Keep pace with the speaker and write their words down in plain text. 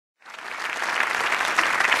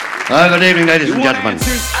Good evening, ladies and gentlemen. I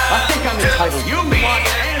think I'm entitled. You want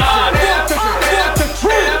answers? I want the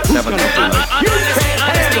truth. Never know too late. You can't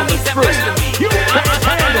handle the truth. You can't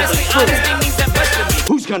handle the truth.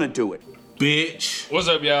 Who's gonna do it? Bitch. What's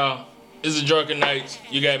up, y'all? This is Drunken Knights.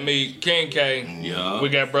 You got me, King K. Yeah. We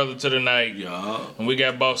got Brother to the Night. Yeah. And we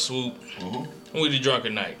got Boss Swoop. And we the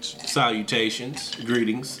Drunken Knights. Salutations,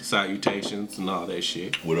 greetings, salutations, and all that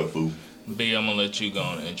shit. What up, fool? B, I'm gonna let you go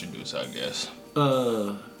and introduce, I guess.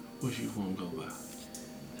 What you wanna go by? I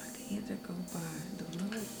can either go by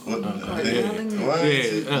the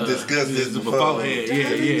Discuss this beforehand.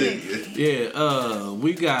 Yeah.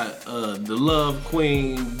 We got the Love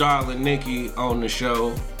Queen, darling Nikki, on the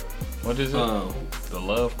show. What is it? The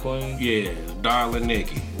Love Queen? Yeah, darling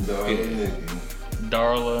Nikki. Darling Nikki.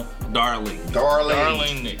 Darling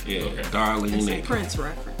Nikki. Yeah, Okay. darling It's Nikki. a Prince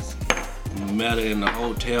reference. Met her in the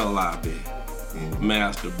hotel lobby,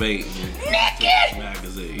 masturbating. Nikki!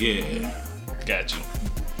 Magazine. Yeah. Got you.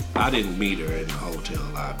 I didn't meet her in the hotel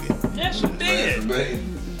lobby. Yes, you did.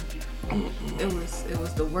 It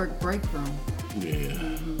was the work break room. Yeah.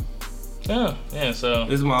 Yeah, so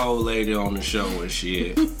This is my old lady on the show and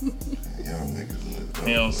shit. Young niggas.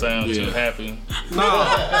 he don't sound too happy. No.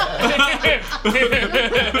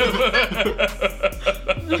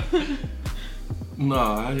 No,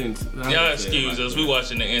 I didn't. Y'all excuse us. We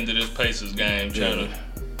watching the end of this Pacers game, trying to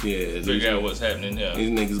figure out what's happening here.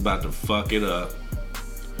 These niggas about to fuck it up.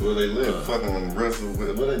 Where they live, fucking wrestle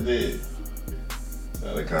with what they did.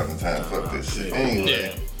 Now they come in time, fuck this shit.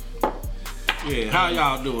 Anyway. Yeah, how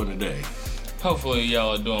y'all doing today? Hopefully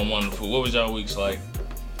y'all are doing wonderful. What was y'all weeks like?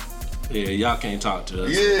 Yeah, y'all can't talk to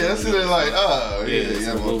us. Yeah, I see they like,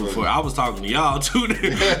 So moving forward. I was talking to y'all too. I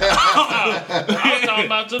was talking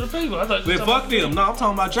about to the people. I thought you Then fuck them. No, I'm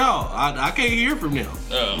talking about y'all. I can't hear from them.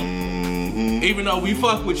 Even though we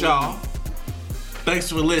fuck with y'all. Thanks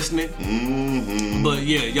for listening. But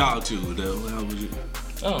yeah, y'all too though. How was it?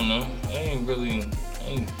 I don't know. Ain't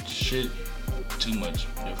shit too much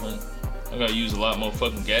different. I gotta use a lot more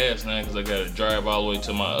fucking gas now because I gotta drive all the way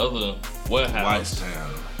to my other warehouse.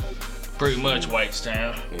 Whitestown. Pretty much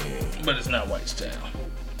Whitestown. Yeah. But it's not Whitestown.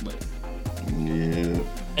 But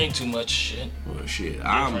ain't too much shit. Well, shit.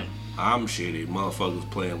 I'm shitty. Motherfuckers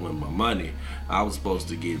playing with my money. I was supposed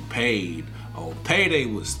to get paid on payday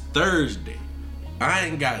was Thursday. I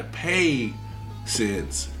ain't got paid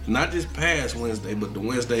since not just past Wednesday, but the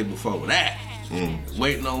Wednesday before that.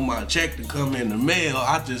 Waiting on my check to come in the mail.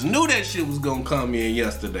 I just knew that shit was gonna come in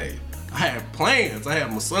yesterday. I had plans. I had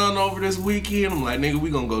my son over this weekend. I'm like, nigga, we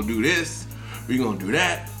gonna go do this. We gonna do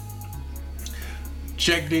that.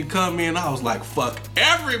 Check didn't come in. I was like, fuck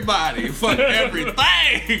everybody. Fuck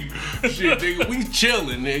everything. Shit, nigga, we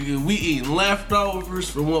chilling, nigga. We eating leftovers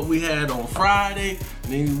from what we had on Friday.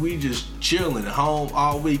 Nigga, we just chilling at home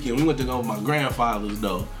all weekend. We went to go to my grandfather's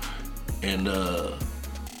though. And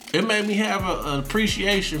it made me have an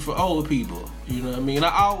appreciation for old people. You know what I mean?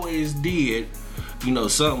 I always did, you know,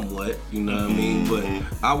 somewhat, you know what I mean? But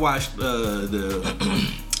I watched the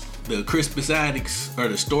Crispus Attucks, or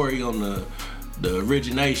the story on the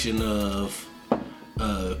origination of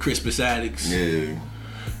Crispus Attucks. Yeah.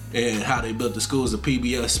 And how they built the school as a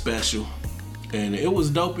PBS special. And it was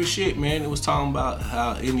dope as shit, man. It was talking about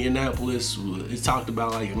how Indianapolis, it talked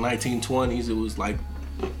about like in the 1920s, it was like,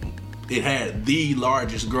 it had the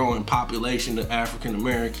largest growing population of African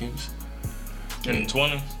Americans. In the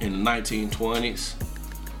 20s? In the 1920s.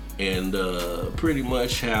 And pretty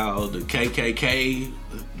much how the KKK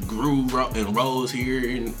grew and rose here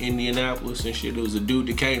in Indianapolis and shit. There was a dude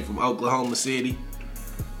that came from Oklahoma City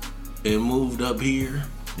and moved up here.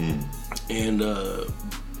 And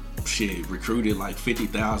recruited like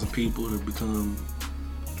 50,000 people to become,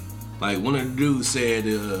 like one of the dudes said,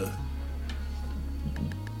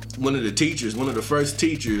 one of the first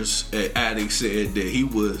teachers at Attucks said that he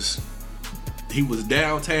was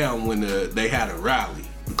downtown when they had a rally.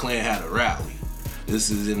 The Klan had a rally. This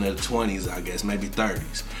is in the 20s, I guess, maybe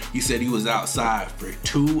 30s. He said he was outside for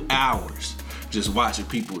 2 hours just watching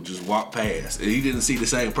people just walk past. And he didn't see the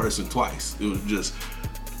same person twice. It was just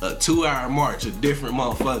a 2-hour march of different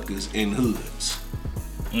motherfuckers in hoods.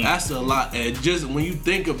 That's a lot. And just when you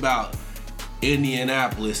think about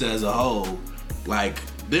Indianapolis as a whole, like,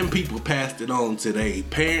 them people passed it on to their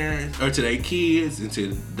parents, or to their kids, and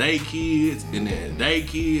to their kids, and then their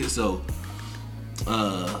kids. So,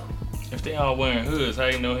 if they all wearing hoods, how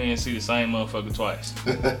you know he didn't see the same motherfucker twice?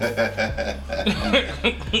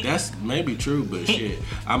 that's maybe true, but shit.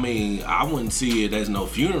 I mean, I wouldn't see it as no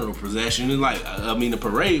funeral procession. It's like, I mean, the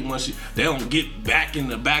parade, they don't get back in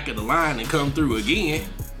the back of the line and come through again.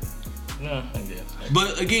 No, I guess.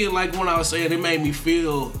 But again, like when I was saying, I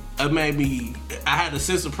had a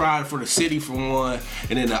sense of pride for the city for one,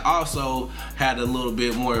 and then I also had a little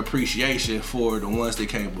bit more appreciation for the ones that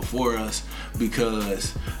came before us,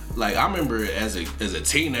 because like I remember as a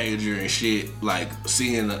teenager and shit, like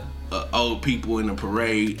seeing old people in a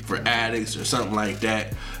parade for addicts or something like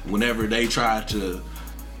that, whenever they tried to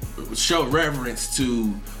show reverence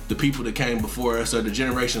to the people that came before us or the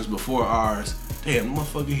generations before ours. Damn,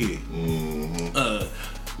 motherfucker here.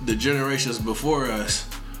 Mm-hmm. The generations before us,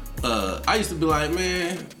 I used to be like,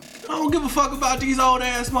 man, I don't give a fuck about these old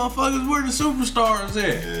ass motherfuckers. Where the superstars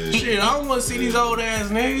at? Yeah. Shit, I don't want to see these old ass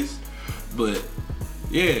niggas. But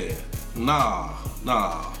yeah, nah,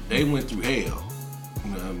 they went through hell.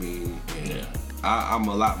 You know what I mean? Yeah. I'm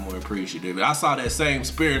a lot more appreciative. I saw that same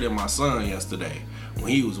spirit in my son yesterday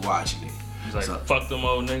when he was watching it. He's like, fuck them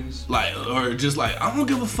old niggas. Like, or just like, I don't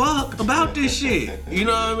give a fuck about this shit. You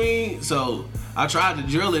know what I mean? So I tried to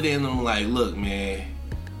drill it in him like, look, man,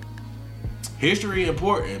 history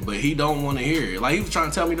important, but he don't want to hear it. Like, he was trying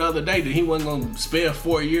to tell me the other day that he wasn't going to spend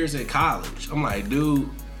 4 years at college. I'm like, dude,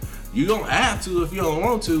 you don't have to if you don't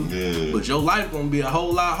want to, but your life going to be a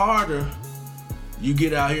whole lot harder. You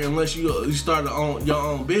get out here unless you start your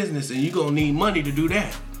own business, and you gonna need money to do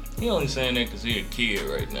that. He only saying that because he a kid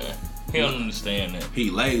right now. He don't understand that.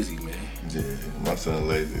 He lazy, man. Yeah, my son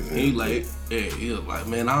lazy. He like, yeah, he was like,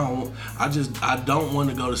 man, I don't want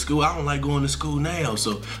to go to school. I don't like going to school now.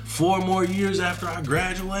 So 4 more years after I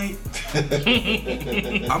graduate,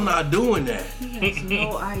 I'm not doing that. He has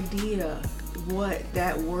no idea what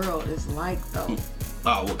that world is like, though.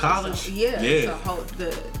 Oh, well, college? Yeah.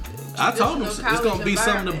 I told him it's gonna be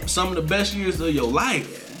some of the best years of your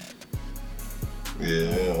life. Yeah,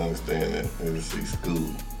 I don't understand that. I just see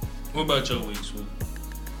school. What about your week, Swoop?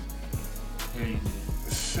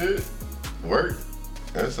 Shit, work.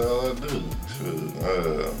 That's all I do.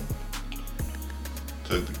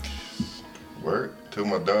 Shit. Took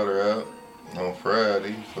my daughter out on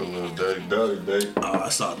Friday for a little dirty daughter day. Oh, I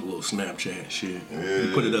saw the little Snapchat shit. Yeah.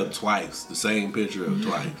 You put it up twice, the same picture up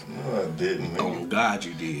twice. No, I didn't. Oh God,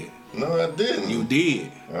 you did. No, I didn't. You did.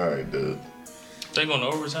 All right, dude. They going to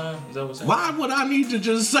overtime? Is that what's happening? Why would I need to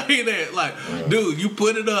just say that? Like, dude, you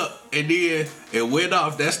put it up and then it went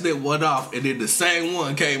off. That snip went off, and then the same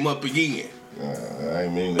one came up again. I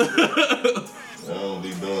ain't mean that. I don't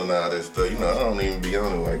be doing all that stuff. You know, I don't even be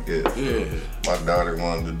on it like that. Yeah. My daughter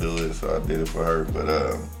wanted to do it, so I did it for her. But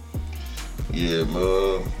yeah,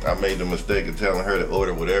 I made the mistake of telling her to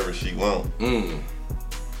order whatever she want.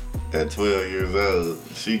 At 12 years old,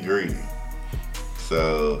 she greedy.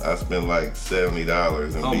 So I spent like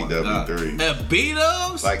 $70 in BW3. At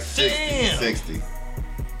B-dubs? Like 60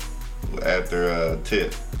 after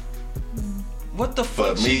tip. What the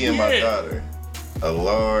fuck? But me and my daughter, a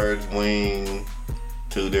large wing,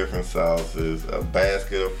 2 different sauces, a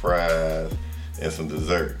basket of fries, and some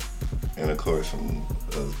dessert, and of course some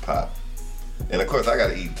pop. And of course I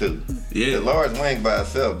gotta eat too. Yeah. The large wing by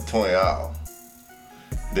itself, $20.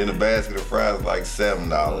 Then the basket of fries like $7.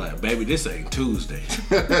 Like, baby, this ain't Tuesday.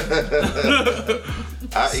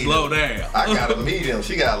 Slow down. I got a medium.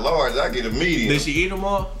 She got large. I get a medium. Did she eat them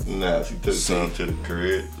all? Nah, she took some to the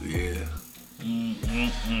crib. Yeah.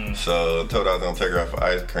 So I told her I was gonna take her out for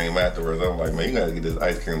ice cream afterwards. I'm like, man, you gotta get this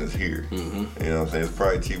ice cream that's here. You know what I'm saying? It's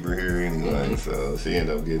probably cheaper here anyway. So she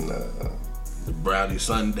ended up getting the brownie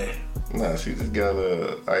sundae. Nah, she just got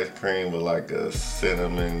a ice cream with like a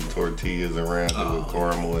cinnamon tortillas around it with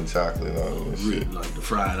caramel and chocolate on it and shit. Like the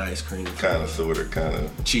fried ice cream. Kind of, sort of, kind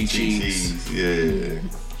of. Cheese. Yeah.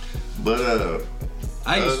 But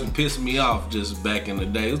I used to piss me off just back in the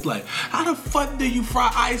day. It was like, how the fuck do you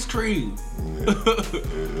fry ice cream? Yeah,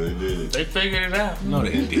 they did. They figured it out. No,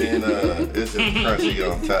 they didn't. And it's just crunchy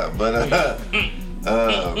on top. But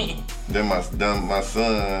then my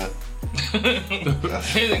son. He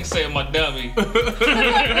didn't say my dummy. I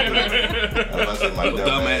said my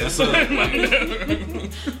dumb ass son.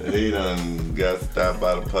 He done got stopped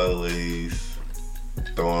by the police,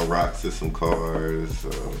 throwing rocks at some cars.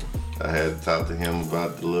 So I had to talk to him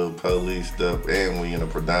about the little police stuff, and we in a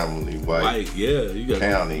predominantly white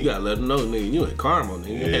county. You gotta let them know, nigga, you in Carmel,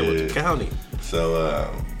 nigga. You ain't with the county.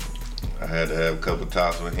 So I had to have a couple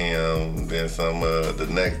talks with him. Then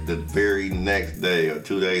the very next day or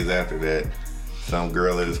 2 days after that, some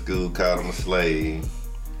girl at the school called him a slave.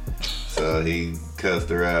 So he cussed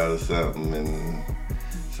her out or something, and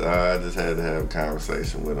So I just had to have a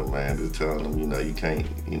conversation with him, man. Just telling him, you can't,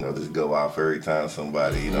 just go off every time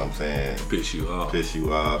somebody, you know what I'm saying? Piss you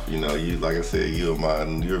off. You like I said, you're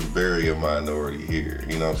very a minority here.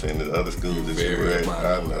 You know what I'm saying? The other schools that you were at,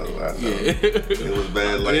 I know. Yeah. It was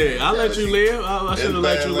bad. I let you live. I should have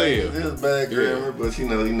let you live. It was bad grammar, but you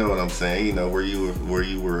know what I'm saying. Where you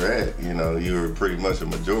were at. You were pretty much a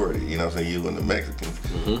majority. You know what I'm saying? You and the Mexicans.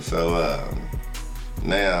 Mm-hmm. So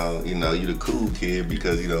now you the cool kid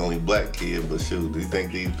because you're the only black kid. But shoot, do you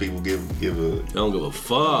think these people give a? They don't give a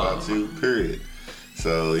fuck about you. Period.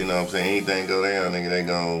 So you know what I'm saying. Anything go down, nigga, they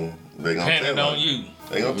gonna hand tell on you.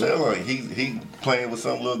 They gonna tell on you. He playing with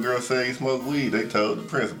some little girl saying he smoked weed. They told the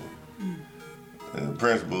principal. And the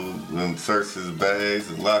principal then searched his bags,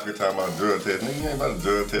 his locker, talking about drug test. Nigga, you ain't about to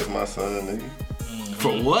drug test my son, nigga.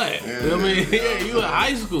 For what? Yeah, you in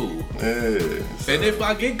high school. Yeah. So, And if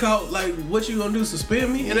I get caught, like, what you gonna do?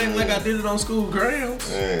 Suspend me? It ain't like I did it on school grounds.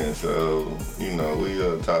 yeah, so, we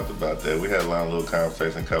talked about that. We had a long little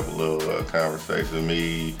conversation, a couple little conversations,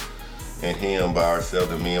 me and him by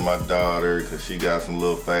ourselves, and me and my daughter, because she got some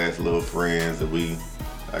little fast little friends that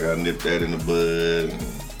I got to nip that in the bud.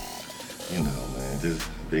 And, man, just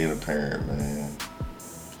being a parent, man.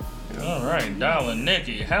 All right, darling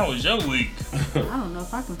Nikki, how was your week? I don't know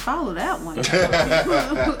if I can follow that one.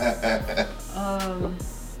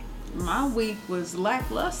 My week was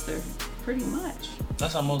lackluster, pretty much.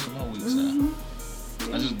 That's how most of my weeks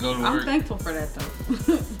are. I just go to work. I'm thankful for that, though.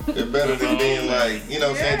 It's better than being like,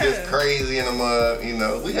 saying just crazy in the mud.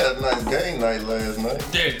 We had a nice game night last night.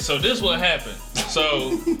 Yeah, so this what happened.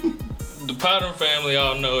 So the Potter family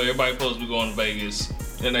all know everybody supposed to be going to Vegas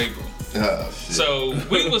in April. Oh, shit. So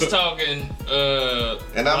we was talking,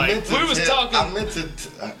 and I meant to. We was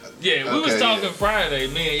talking Friday,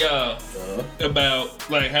 me and y'all, about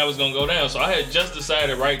like how it's gonna go down. So I had just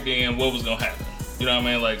decided right then what was gonna happen. You know what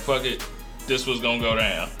I mean? Like, fuck it, this was gonna go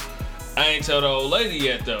down. I ain't tell the old lady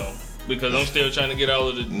yet though, because I'm still trying to get all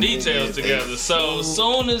of the details together. So as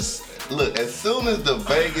soon as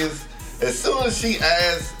she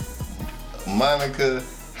asked Monica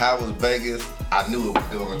how was Vegas, I knew it was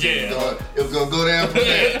going. Yeah. It was gonna go down from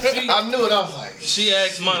there. I knew it. I was like, she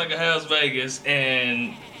asked Monica how's Vegas,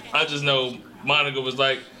 and I just know Monica was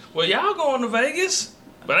like, "Well, y'all going to Vegas?"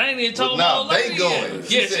 But I ain't even told my old lady they going.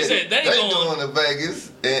 yet. She said they going to Vegas.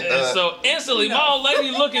 And so instantly, my old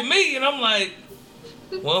lady look at me, and I'm like,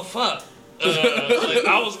 "Well, fuck."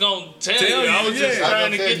 I was gonna tell you. I was just trying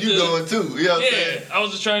to get you going too. You know what I'm saying? I was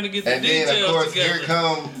just trying to get the details together. And then, of course, together. here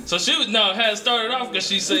come. So she had started off because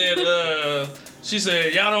she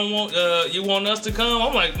said, y'all don't want, you want us to come?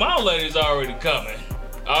 I'm like, my old lady's already coming.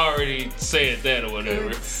 I already said that or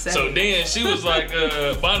whatever. So then she was like,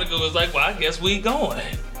 Monica was like, well, I guess we going.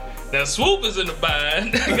 Now Swoop is in the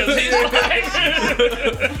bind because he's like,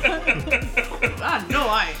 I know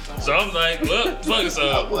I ain't going. So I'm like, well, fuck it. So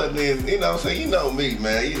I wasn't in, you know what I'm saying? You know me,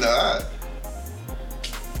 man.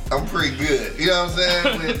 I'm pretty good. You know what I'm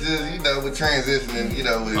saying? With just, with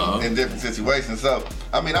transitioning, in different situations. So,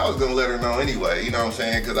 I mean, I was gonna let her know anyway. You know what I'm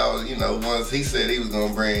saying? Because I was, once he said he was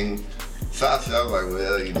gonna bring Sasha, I was like,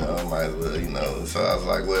 well, I might as well, So I was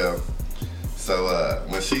like, well. So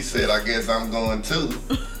when she said, I guess I'm going too.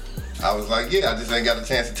 I was like, yeah, I just ain't got a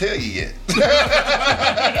chance to tell you yet. I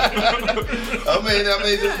mean,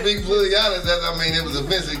 just to be fully honest, it was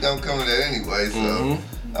eventually gonna come to that anyway. So,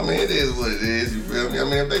 I mean, it is what it is. You feel me? I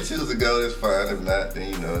mean, if they choose to go, that's fine. If not,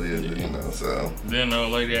 then it is. So. Then the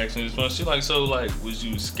old lady asked me this one. She like, so like, was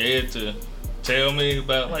you scared to tell me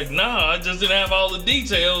about? Like, nah, I just didn't have all the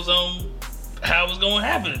details on how it was gonna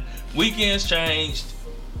happen. Weekends changed.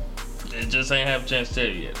 It just ain't have a chance to tell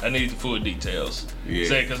you yet. I need the full details. Yeah.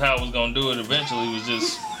 Say, because how I was gonna do it eventually was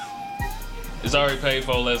just, it's already paid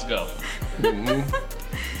for. Let's go.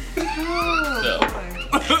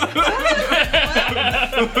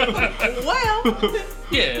 Well.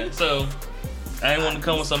 Yeah. So I ain't want to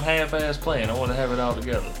come with some half-ass plan. I want to have it all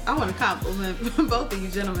together. I want to compliment both of you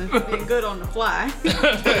gentlemen for being good on the fly.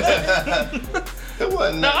 It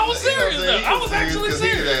wasn't. No, I was serious though. I was actually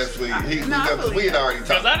serious. Because we had already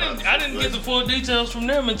talked about it. I didn't get the full details from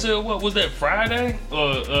them until what was that, Friday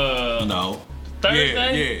or no,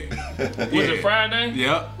 Thursday? Yeah. Was it Friday?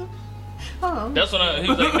 Yep. Oh. That's when he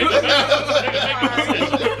was like,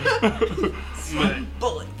 nigga,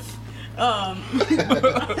 bullets.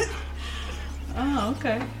 Oh,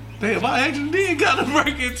 okay. Damn, I actually did gotta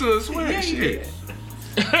break into a swear shit.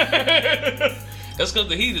 That's because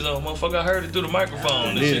the heat is on, motherfucker. I heard it through the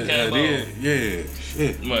microphone. This shit came on. Yeah,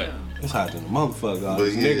 shit. What? It's hot than a motherfucker.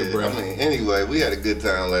 But nigga, bro. I mean, anyway, we had a good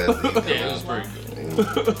time last week. Yeah, it was pretty good.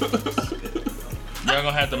 Y'all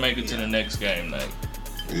gonna have to make it to the next game night.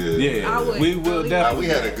 Yeah. I would we will really definitely.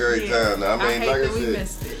 We had a great time. Though. I mean, hate like I that we said,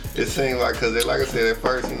 missed it. it seemed like, cause like I said at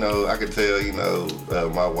first, you know, I could tell, you know,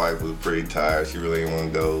 my wife was pretty tired. She really didn't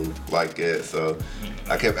want to go like that. So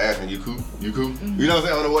I kept asking, "You cool? You cool?" You know what I'm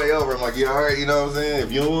saying? On the way over, I'm like, "Yeah, all right." You know what I'm saying?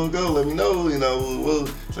 If you don't want to go, let me know. You know, we'll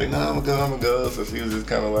say, "No, I'm gonna go." So she was just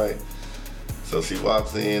kind of like, so she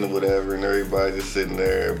walks in or whatever, and everybody just sitting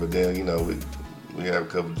there. But then, you know, we have a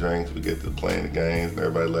couple drinks. We get to playing the games, and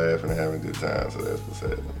everybody laughing and having a good time. So that's what's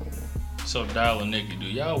happening. So, Dial and Nikki, do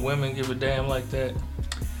y'all women give a damn like that?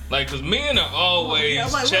 Like, cause men are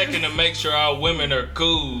always checking to make sure our women are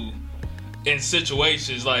cool in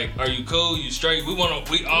situations. Like, are you cool? You straight? We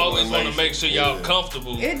always want to make sure y'all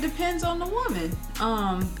comfortable. It depends on the woman,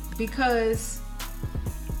 because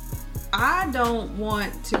I don't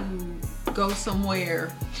want to go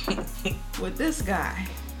somewhere with this guy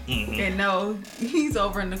and know he's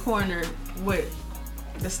over in the corner with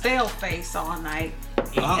the stale face all night.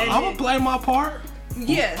 I'm gonna play my part.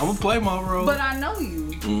 Yes. I'm gonna play my role. But I know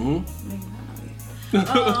you.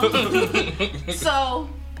 So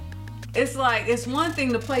it's like, it's one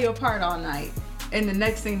thing to play your part all night, and the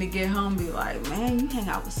next thing to get home be like, man, you hang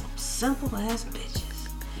out with some simple ass bitches.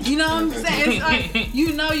 You know what I'm saying? It's like,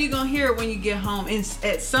 you know you're gonna hear it when you get home, and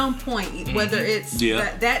at some point, whether it's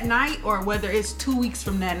that night or whether it's 2 weeks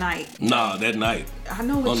from that night. Nah, that night. I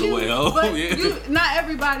know what on the way home. But not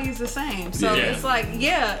everybody is the same. So it's like,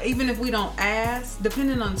 even if we don't ask,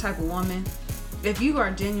 depending on the type of woman, if you are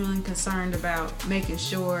genuinely concerned about making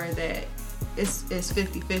sure that it's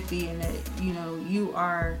 50-50 and that, you know, you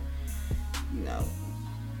are, you know,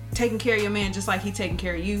 taking care of your man just like he taking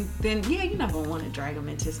care of you, then you're not gonna want to drag him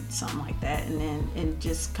into something like that, and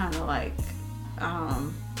just kind of like,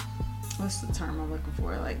 what's the term I'm looking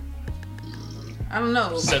for? Like, I don't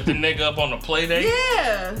know. Set the nigga up on a play date?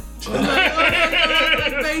 Yeah.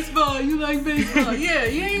 Like baseball. You like baseball. Yeah,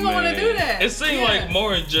 you ain't gonna want to do that. It seems like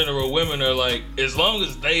more in general, women are like, as long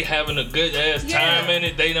as they having a good ass time in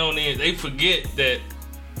it, they forget that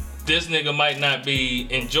this nigga might not be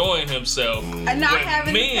enjoying himself. And not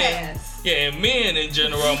having the pass. Yeah, and men in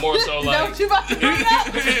general are more so like, don't you about to bring up?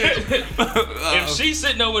 if she's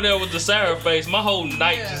sitting over there with the sour face, my whole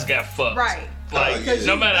night just got fucked. Right. Like,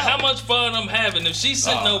 no matter how much fun I'm having, if she's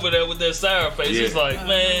sitting over there with that sour face, it's like,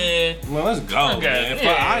 man. Well, let's go, man.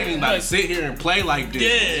 I ain't about to sit here and play like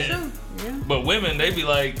this. Yeah. But women, they be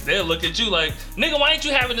like, they'll look at you like, nigga, why ain't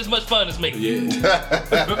you having as much fun as me? Yeah.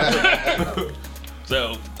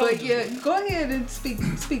 So. But go ahead and speak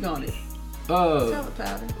on it. Tell it,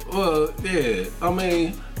 Powder. Well, yeah. I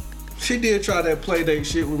mean, she did try that play date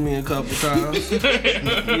shit with me a couple times. You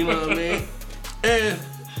know what I mean? And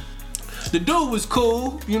the dude was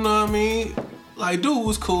cool, you know what I mean? Like, dude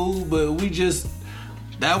was cool, but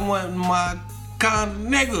that wasn't my kind of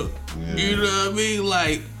nigga. Yeah. You know what I mean?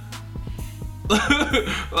 Like,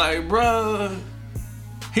 bruh,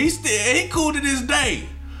 he cool to this day.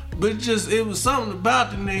 But it was something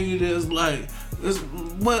about the nigga that's like,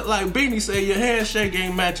 what like Beanie say, your handshake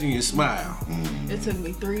ain't matching your smile. It took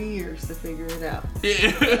me 3 years to figure it out.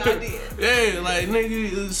 Yeah. But I did. Yeah, like,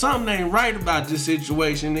 nigga, something ain't right about this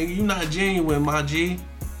situation, nigga. You not genuine, my G.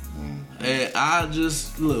 And I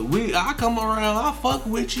just, look, I come around, I fuck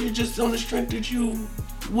with you just on the strength that you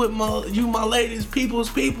my ladies, people's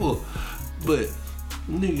people. But,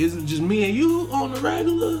 nigga, is it just me and you on the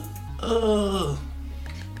regular?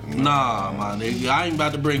 Nah, my nigga, I ain't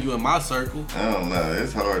about to bring you in my circle. I don't know.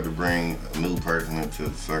 It's hard to bring a new person into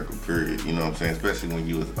the circle, period. You know what I'm saying? Especially when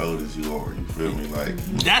you as old as you are. You feel me? Like,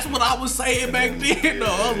 that's what I was saying back then, though.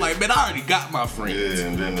 I was like, man, I already got my friends. Yeah,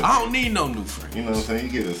 and then I don't need no new friends. You know what I'm saying?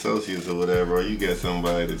 You get associates or whatever, or you get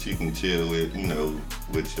somebody that you can chill with, you know,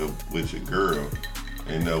 with your girl.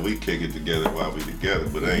 You know, we kick it together while we together,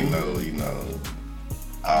 but ain't no, you know,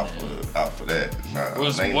 out for that. Nah,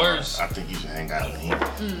 what's worse? I think you should hang out with him.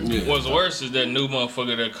 Yeah. What's worse is that new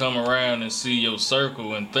motherfucker that come around and see your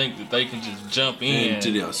circle and think that they can just jump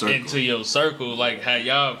into your circle like how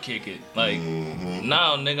y'all kick it. Like,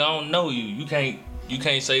 nah, nigga, I don't know you. You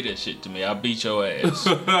can't say that shit to me. I'll beat your ass.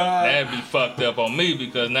 That'd be fucked up on me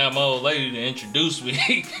because now my old lady to introduce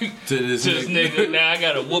me to this nigga. Now I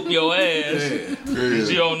gotta whoop your ass because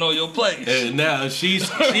you don't know your place. And now she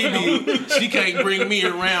can't bring me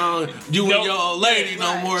around you and your old lady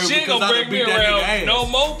no more. She ain't gonna bring me around no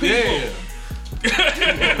more people. Yeah.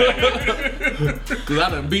 Cause I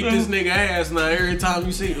done beat this nigga ass now. Every time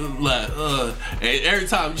you see like, and every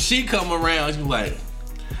time she come around, you like,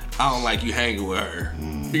 I don't like you hanging with her.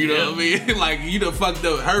 You know what I mean? Like, you done fucked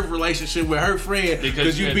up her relationship with her friend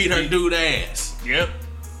because you beat her dude ass. Yep.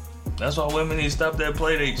 That's why women need to stop that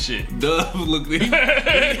play date shit. Dove, look, he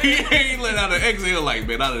ain't let out an exhale like,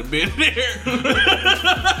 man, I done been there.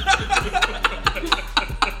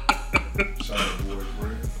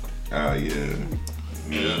 Oh, yeah.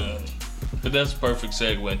 Yeah. But that's a perfect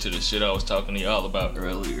segue into the shit I was talking to y'all about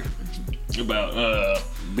earlier. About,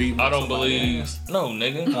 I don't believe, no,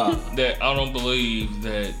 nigga, that I don't believe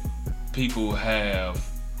that people have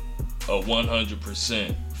a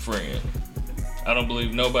 100% friend. I don't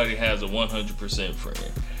believe nobody has a 100%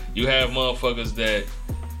 friend. You have motherfuckers that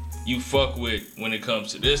you fuck with when it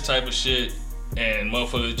comes to this type of shit, and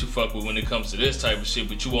motherfuckers that you fuck with when it comes to this type of shit,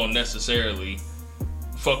 but you won't necessarily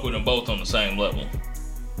fuck with them both on the same level.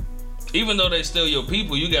 Even though they still your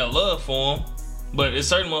people, you got love for them. But it's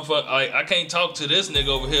certain motherfuckers, I can't talk to this nigga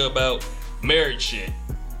over here about marriage shit.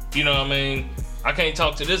 You know what I mean? I can't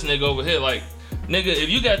talk to this nigga over here like, nigga, if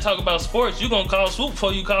you gotta talk about sports, you gonna call Swoop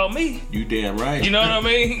before you call me. You damn right. You know what I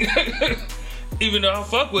mean? Even though I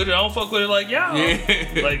fuck with it, I don't fuck with it like y'all.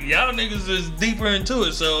 Yeah. Like, y'all niggas is deeper into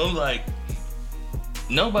it. So I'm like,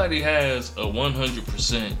 nobody has a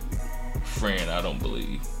 100% friend, I don't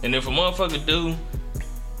believe. And if a motherfucker do,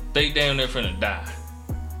 they damn near finna die.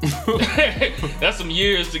 That's some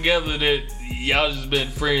years together that y'all just been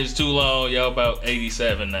friends too long. Y'all about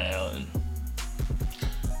 87 now. And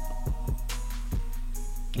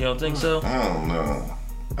you don't think so? I don't know.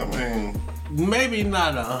 I mean, maybe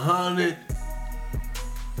not 100,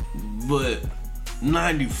 but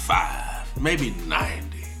 95, maybe 90.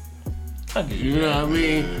 You know what I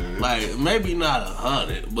mean? Like, maybe not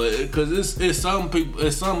 100, but because it's some people,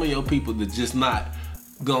 it's some of your people that just not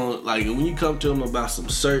going, like, when you come to them about some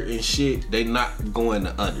certain shit, they not going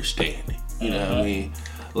to understand it. You know what I mean?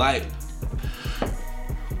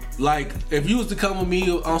 Like, if you was to come with me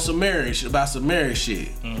on some marriage, about some marriage shit,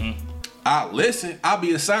 I'll listen. I'll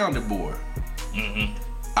be a sounding board.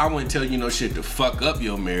 I wouldn't tell you no shit to fuck up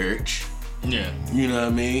your marriage. Yeah. You know what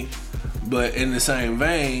I mean? But in the same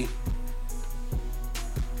vein,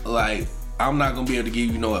 like, I'm not gonna be able to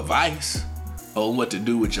give you no advice on what to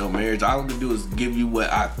do with your marriage. All I'm gonna do is give you what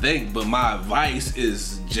I think, but my advice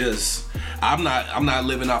is just, I'm not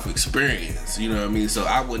living off experience, you know what I mean? So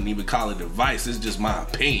I wouldn't even call it advice, it's just my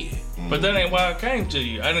opinion. But that ain't why I came to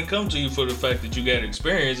you. I didn't come to you for the fact that you got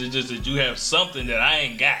experience, it's just that you have something that I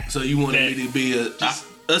ain't got. So you wanted me to be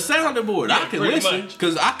a sounding board. Yeah, I can listen,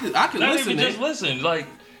 because I can not listen. Not even just listen, like,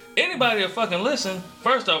 anybody will fucking listen.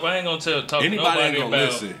 First off, I ain't gonna talk to nobody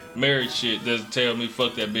about marriage shit that tell me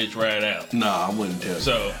fuck that bitch right out. Nah, I wouldn't tell you.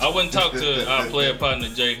 So I wouldn't talk to our player partner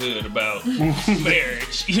Jay Hood about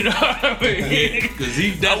marriage. You know what I mean? Because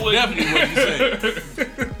that's definitely what he said.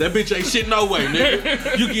 That bitch ain't shit no way,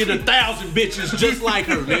 nigga. You get 1,000 bitches just like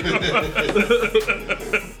her, nigga.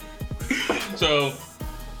 So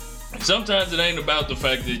sometimes it ain't about the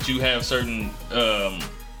fact that you have certain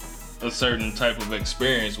a certain type of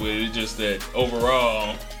experience with it. It's just that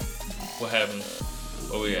overall, what happened?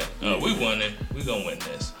 Where we at? We won it. We gonna win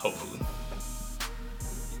this, hopefully.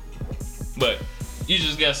 But you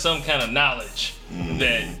just got some kind of knowledge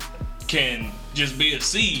that can just be a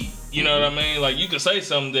seed. You know what I mean? Like, you could say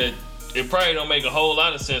something that it probably don't make a whole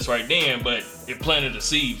lot of sense right then, but it planted a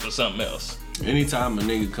seed for something else. Anytime a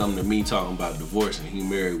nigga come to me talking about divorce and he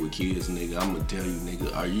married with kids, nigga, I'm gonna tell you,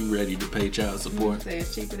 nigga, are you ready to pay child support? Say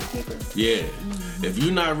it's cheaper to keep her. Yeah. If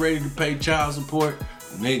you not ready to pay child support,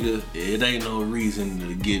 nigga, it ain't no reason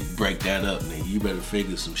to break that up, nigga. You better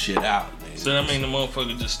figure some shit out, nigga. So that mean the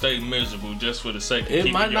motherfucker just stay miserable just for the sake of keeping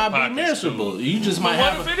it might your not be miserable. Too. You just might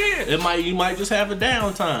what have. If it is? You might just have a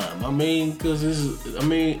downtime. I mean,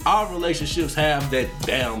 because all relationships have that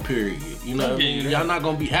down period. You know what I mean? Y'all not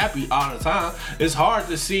gonna be happy all the time. It's hard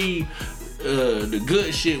to see the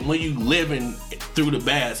good shit when you living through the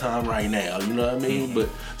bad time right now. You know what I mean? But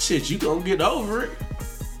shit, you gonna get over it.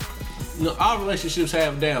 You know, all relationships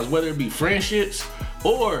have downs, whether it be friendships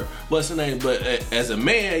or what's the name. But as a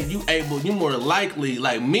man, you more likely,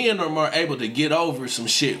 like, men are more able to get over some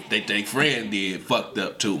shit that their friend did fucked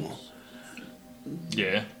up to them.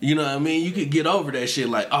 Yeah. You know what I mean? You could get over that shit,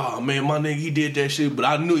 like, oh man, my nigga, he did that shit, but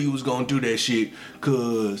I knew he was gonna do that shit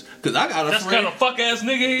cause I got a friend. That's kind of fuck ass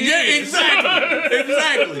nigga he is.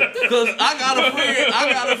 Exactly. Cause I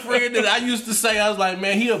got a friend that I used to say, I was like,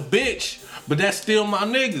 man, he a bitch, but that's still my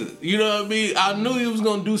nigga. You know what I mean? I knew he was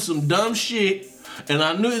gonna do some dumb shit, and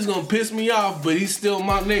I knew he was gonna piss me off, but he's still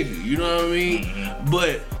my nigga. You know what I mean?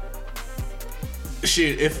 But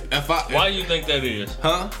shit, if why you think that is?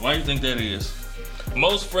 Huh? Why you think that is?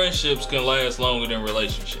 Most friendships can last longer than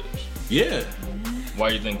relationships. Yeah.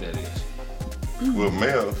 Why you think that is? With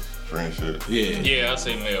males, friendship. Yeah, I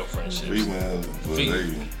say male friendship. Females,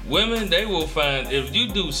 Women, they will find if you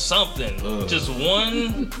do something, just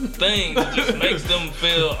one thing that just makes them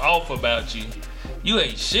feel off about you. You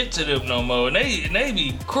ain't shit to them no more, and they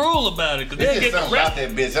be cruel about it, cause they get something about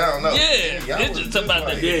that bitch. I don't know. Yeah, it's just about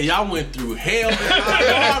that. Yeah, y'all went through hell and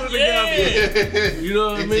high water together. You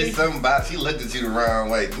know what I mean? It's just something about she looked at you the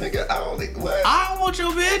wrong way, nigga. I don't want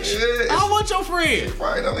your bitch. I don't want your friend. She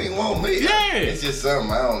probably don't even want me. Yeah, it's just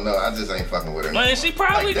something I don't know. I just ain't fucking with her. Man, she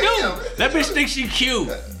probably do. That bitch thinks she cute.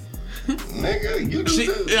 Nigga, you do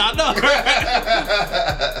too. Yeah, I know.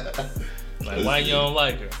 Like, why you don't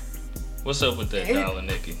like her? What's up with that, dollar,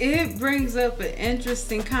 Nikki? It brings up an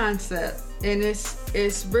interesting concept, and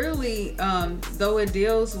it's really though it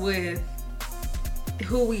deals with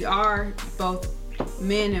who we are, both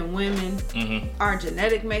men and women, our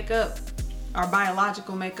genetic makeup, our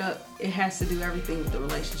biological makeup. It has to do everything with the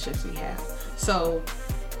relationships we have. So,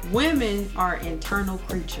 women are internal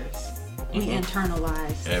creatures. We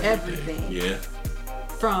internalize everything. Yeah.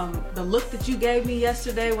 From the look that you gave me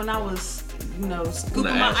yesterday when I was,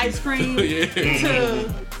 scooping my ice cream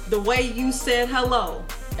to the way you said hello.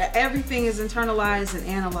 Everything is internalized and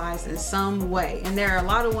analyzed in some way. And there are a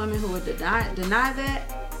lot of women who would deny that.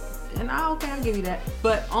 And I'll give you that.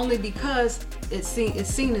 But only because it's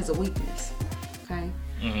seen as a weakness. Okay?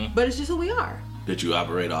 But it's just who we are. That you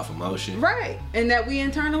operate off emotion. Right. And that we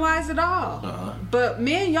internalize it all. But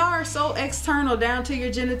men, y'all are so external down to your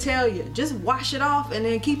genitalia. Just wash it off and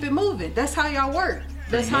then keep it moving. That's how y'all work.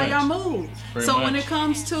 That's how y'all move. So when it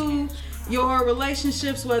comes to your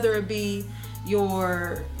relationships, whether it be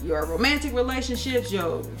your romantic relationships,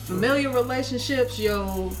 your familiar relationships,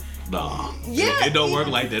 Nah. Yeah. It don't work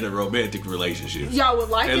like that in romantic relationships. Y'all would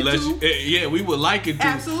like it to? Yeah, we would like it to.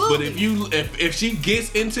 Absolutely. But if she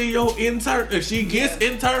gets into your if she gets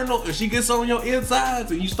on your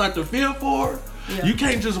insides and you start to feel for her, you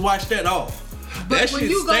can't just watch that off. But that when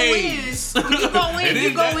you go in,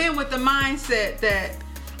 you go in with the mindset that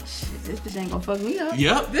this bitch ain't gonna fuck me up.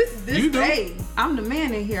 Yep. Hey, I'm the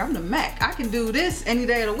man in here. I'm the Mac. I can do this any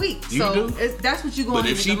day of the week. That's what you going. But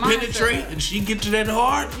if she penetrate and she get to that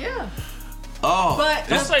hard, Oh, but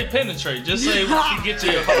don't say penetrate. Just say she get to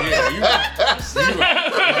your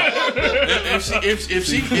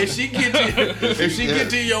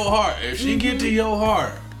heart. If she get to your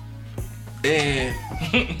heart, and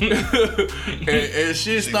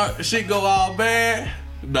she go all bad.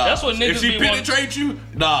 Nah. That's what niggas if she penetrate you,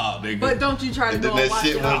 nah, nigga. But don't you try to go and wash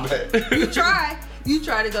it off. You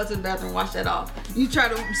try to go to the bathroom and wash that off. You try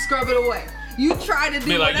to scrub it away. You try to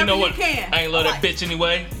do whatever you can. I ain't love that bitch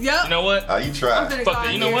anyway. Yep. You know what? Oh, you try. Fuck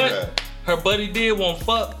it. You know what? Her buddy did won't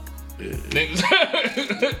fuck. Niggas.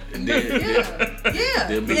 Yeah.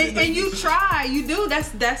 And you try. You do.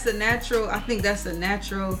 That's a natural. I think that's a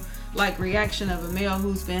natural reaction of a male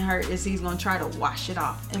who's been hurt is he's gonna try to wash it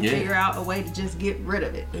off and figure out a way to just get rid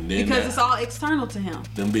of it because it's all external to him.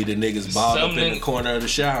 Them be the niggas balled up in the corner of the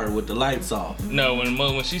shower with the lights off. No,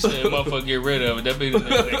 when she said motherfucker get rid of it, that be the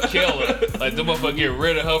niggas that kill her. Like the motherfucker get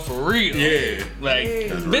rid of her for real. Yeah. Like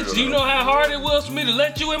bitch, do you know how hard it was for me to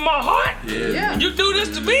let you in my heart? Yeah. You do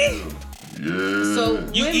this to me? Yeah. So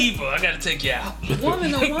you evil. I gotta take you out.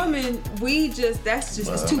 Woman to woman,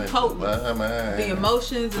 it's too potent. The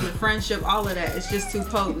emotions and the friendship, all of that, it's just too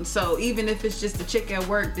potent. So even if it's just a chick at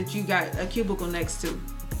work that you got a cubicle next to,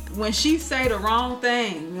 when she say the wrong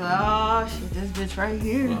thing, you're like, oh shit, this bitch right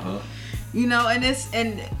here.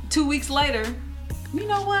 And 2 weeks later, you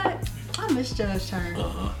know what? I misjudged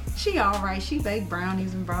her. She alright. She baked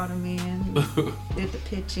brownies and brought them in. Did the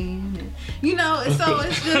pitching, and so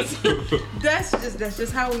it's just that's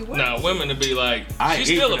just how we work. Now women to be like, she's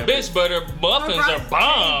still a bitch, but her muffins are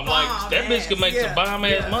bomb. Like that bitch can make some bomb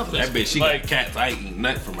ass muffins. That bitch, she got cats. I ain't eating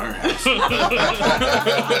nothing from her house.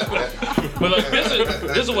 But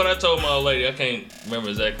this is what I told my old lady. I can't remember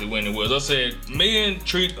exactly when it was. I said men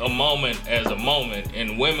treat a moment as a moment,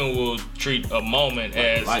 and women will treat a moment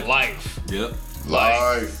as life. Yep.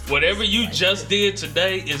 Life. Whatever you just did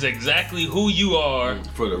today is exactly who you are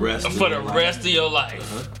for the rest of your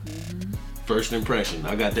life. First impression.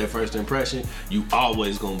 I got that first impression. You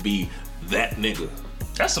always gonna be that nigga.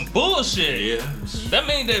 That's some bullshit. Yeah. That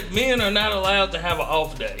means that men are not allowed to have an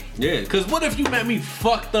off day. Yeah, cause what if you met me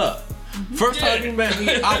fucked up? First time you met me,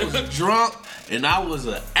 I was drunk and I was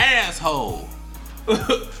an asshole.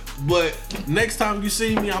 But next time you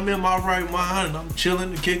see me, I'm in my right mind and I'm chilling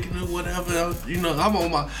and kicking it, whatever. You know, I'm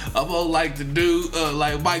on like the dude,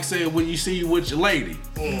 like Mike said, when you see you with your lady.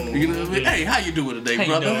 You know what I mean? Hey, how you doing today,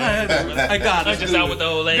 brother? Hey, God is good. Out with the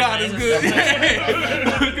old lady. God is good.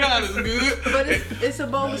 God is good. But it's a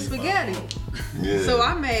bowl of spaghetti. Yeah. So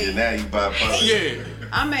I made. And now you bipolar. Yeah.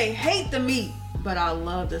 I may hate the meat, but I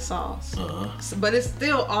love the sauce. So, but it's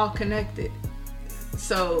still all connected.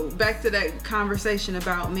 So back to that conversation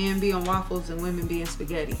about men being waffles and women being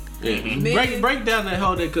spaghetti. Yeah. Break down that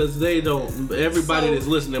whole day, because they don't. Everybody that's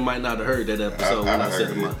listening might not have heard that episode. I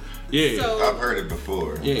heard it. Yeah, So, I've heard it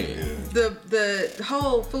before. Yeah. The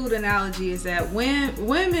whole food analogy is that when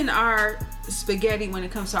women are spaghetti when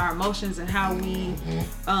it comes to our emotions and how we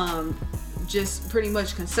just pretty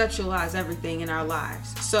much conceptualize everything in our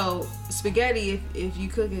lives. So spaghetti, if you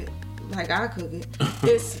cook it like I cook it,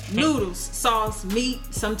 it's noodles, sauce, meat,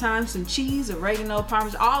 sometimes some cheese, oregano,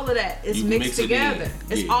 parmesan, all of that is mixed together.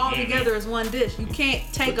 It's all together as one dish. You can't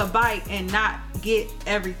take a bite and not get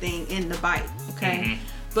everything in the bite, okay?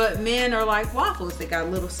 But men are like waffles. They got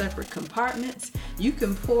little separate compartments. You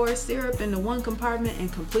can pour syrup into one compartment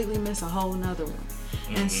and completely miss a whole nother one.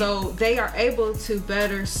 And so they are able to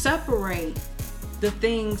better separate the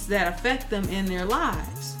things that affect them in their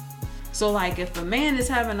lives. So like if a man is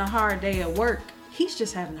having a hard day at work, he's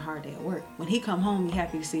just having a hard day at work. When he come home, he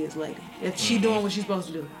happy to see his lady. If she doing what she's supposed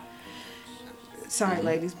to do. Sorry,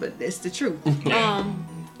 ladies, but it's the truth.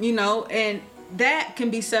 You know, and that can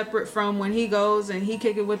be separate from when he goes and he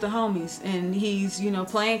kick it with the homies and he's, you know,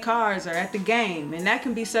 playing cards or at the game. And that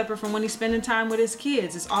can be separate from when he's spending time with his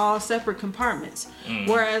kids. It's all separate compartments.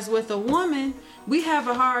 Whereas with a woman, we have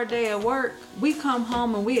a hard day at work. We come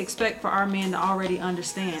home and we expect for our men to already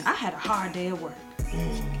understand. I had a hard day at work.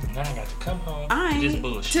 Now I got to come home I to this ain't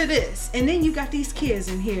bullshit. to this. And then you got these kids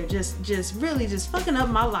in here just really fucking up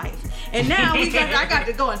my life. And now I got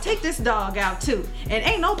to go and take this dog out too. And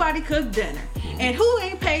ain't nobody cooked dinner. And who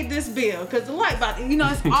ain't paid this bill? Because the light about, you know,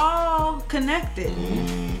 it's all connected.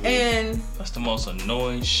 And that's the most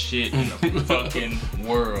annoying shit in the fucking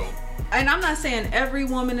world. And I'm not saying every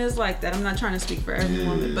woman is like that. I'm not trying to speak for every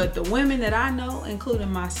woman. But the women that I know,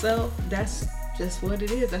 including myself, that's just what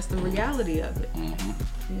it is. That's the reality of it. Yeah.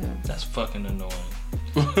 That's fucking annoying.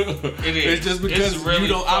 It is. It's just because really you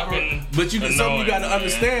don't operate. But you can. Something you gotta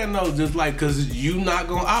understand though. Just like, cause you not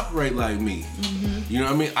gonna operate like me. You know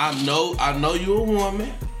what I mean? I know you're a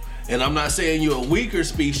woman, and I'm not saying you're a weaker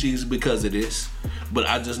species because of this, but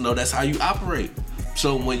I just know that's how you operate.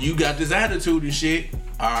 So when you got this attitude and shit,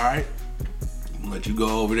 all right, I'm gonna let you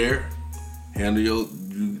go over there, handle you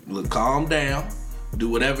calm down, do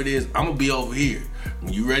whatever it is. I'm gonna be over here.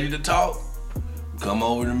 When you ready to talk, come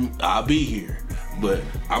over to me. I'll be here. But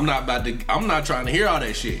I'm not trying to hear all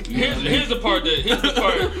that shit. Here's the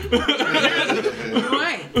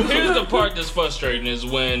part that's frustrating is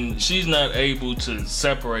when she's not able to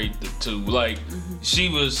separate the two. Like, she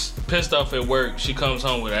was pissed off at work. She comes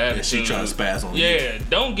home with an attitude. And she trying to spaz on you. Yeah,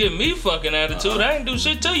 don't give me fucking attitude. I ain't do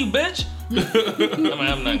shit to you, bitch. I mean,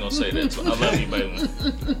 I'm not gonna say that. I love you, baby.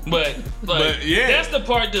 But yeah, that's the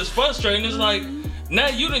part that's frustrating. It's like, now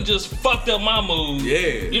you done just fucked up my mood.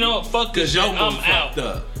 Yeah. You know what? Fuck this shit. I'm out.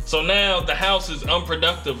 Up. So now the house is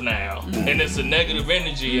unproductive now. And it's a negative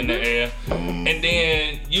energy in the air. And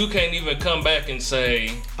then you can't even come back and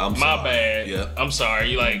say, my bad. Yep. I'm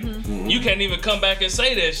sorry. Like, you can't even come back and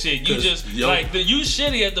say that shit. You just, you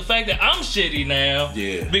shitty at the fact that I'm shitty now.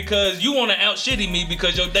 Yeah. Because you want to out shitty me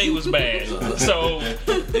because your day was bad. So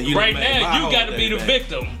right now, you got to be the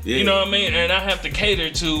victim. Yeah. You know what I mean? And I have to cater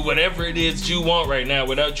to whatever it is you want right now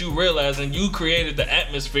without you realizing you created the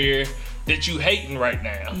atmosphere that you hating right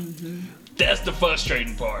now. That's the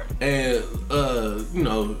frustrating part. And you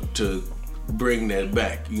know, to bring that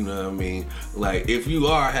back, you know what I mean? Like, if you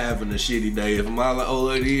are having a shitty day, if my old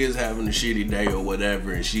lady is having a shitty day or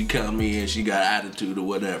whatever, and she come in, she got attitude or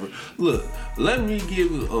whatever, look, let me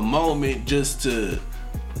give a moment just to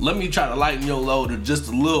let me try to lighten your load just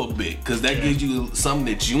a little bit, because that gives you something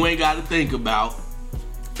that you ain't got to think about.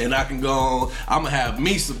 And I can go on, I'm gonna have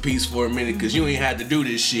me some peace for a minute because you ain't had to do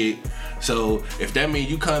this shit. So if that means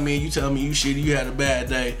you come in, you tell me you shitty, you had a bad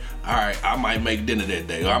day, all right, I might make dinner that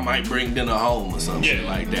day, or I might bring dinner home or some shit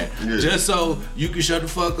like that. Yeah. Just so you can shut the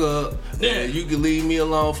fuck up, and you can leave me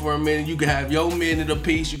alone for a minute. You can have your minute of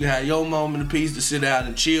peace, you can have your moment of peace to sit down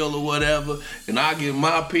and chill or whatever, and I get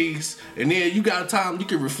my peace. And then you got time, you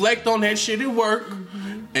can reflect on that shit at work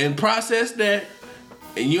and process that.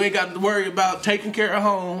 And you ain't got to worry about taking care of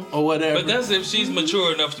home or whatever. But that's if she's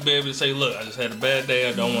mature enough to be able to say, look, I just had a bad day.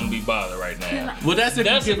 I don't want to be bothered right now. Well, that's if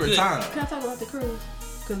you give her time. Can I talk about the cruise?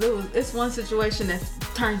 because it's one situation that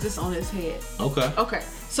turns this on its head. Okay.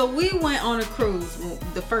 So we went on a cruise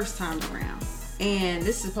the first time around, and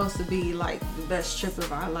this is supposed to be like the best trip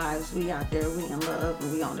of our lives. We out there, we in love,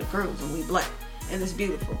 and we on the cruise, and we black, and it's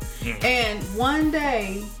beautiful. And one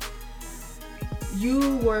day,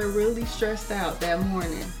 you were really stressed out that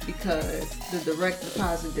morning because the direct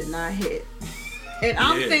deposit did not hit. And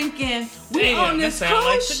I'm thinking, we on this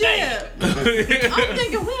cruise ship. I'm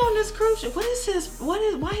thinking, we on this cruise ship. What is this? Why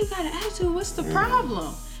you got an attitude? What's the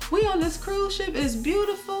problem? We on this cruise ship. It's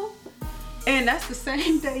beautiful. And that's the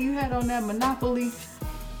same day you had on that Monopoly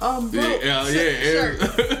shirt.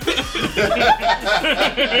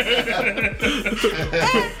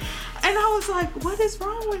 And I was like, what is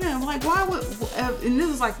wrong with him? Like, why would... And this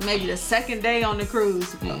was like maybe the second day on the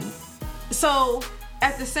cruise. So,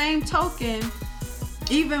 at the same token...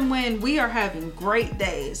 Even when we are having great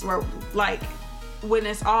days where, like, when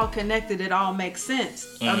it's all connected, it all makes sense.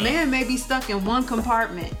 A man may be stuck in one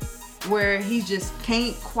compartment where he just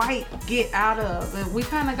can't quite get out of. And we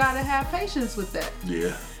kind of got to have patience with that.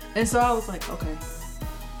 Yeah. And so I was like, okay,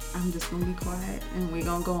 I'm just going to be quiet. And we're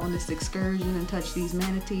going to go on this excursion and touch these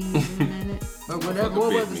manatees in a minute. Or whatever.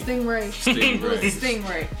 What was the stingray? It was the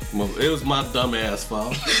stingray. It was my dumb ass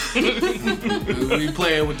fault. We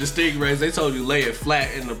playing with the stingrays. They told you lay it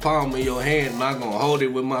flat in the palm of your hand, and I'm gonna hold it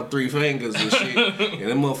with my 3 fingers and shit. And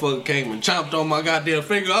that motherfucker came and chomped on my goddamn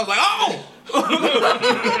finger. I was like, oh!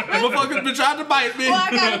 Motherfuckers been trying to bite me. Well,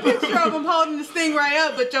 I got a picture of him holding the stingray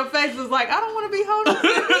up, but your face was like, I don't want to be holding.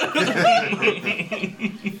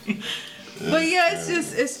 But yeah,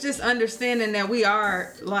 it's just understanding that we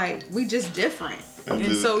are like we just different,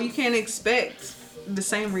 and so you can't expect the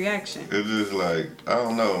same reaction. It's just like I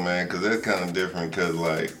don't know, man, because that's kind of different. Because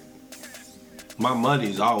like my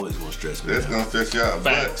money's always gonna stress me. That's gonna stress you out.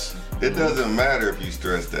 Facts. But it doesn't matter if you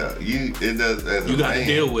stressed out. You gotta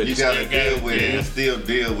deal with it. You gotta deal with it and still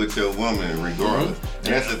deal with your woman regardless. And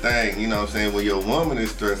that's the thing, you know what I'm saying? When your woman is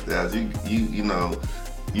stressed out,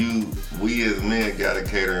 we as men gotta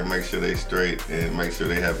cater and make sure they straight and make sure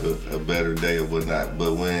they have a better day or whatnot.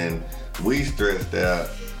 But when we stressed out,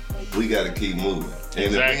 we gotta keep moving.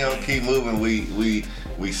 And if we don't keep moving, we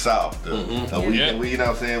soft. We you know what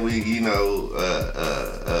I'm saying? We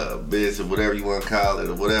bitch or whatever you want to call it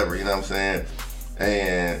or whatever, you know what I'm saying?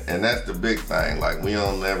 And that's the big thing. Like we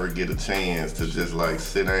don't never get a chance to just like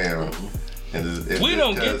sit down. And we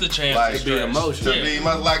don't get the chance like, to be emotional. To be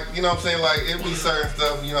like, you know what I'm saying? Like it be certain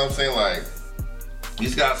stuff, you know what I'm saying? Like you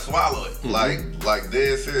just gotta swallow it. Like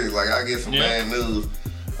dead serious. Like I get some bad news.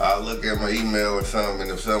 I look at my email or something,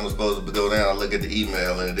 and if something was supposed to go down, I look at the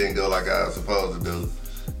email and it didn't go like I was supposed to do.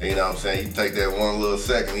 And you know what I'm saying? You take that one little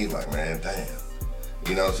second, he's like, man, damn.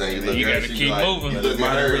 You know what I'm saying? You look you at gotta her, keep like, moving. You look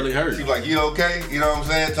at her, really hurt. She's like, you okay? You know what I'm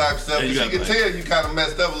saying? Type stuff. She can tell you kind of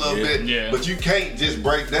messed up a little bit, but you can't just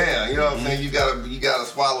break down. You know what I'm saying? You gotta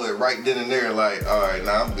swallow it right then and there. Like, all right,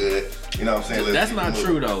 now I'm good. You know what I'm saying? That's not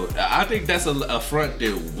true though. I think that's a front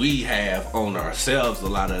that we have on ourselves a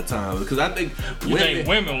lot of the time because I think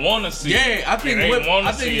women want to see. Yeah, I think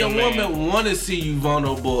your woman want to see you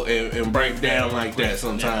vulnerable and break down like that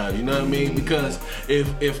sometimes. You know what I mean? Because if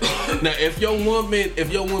your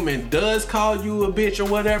woman does call you a bitch or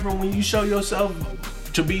whatever when you show yourself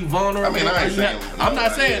to be vulnerable. I mean, I'm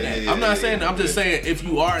not saying that. I'm not saying that. I'm just saying if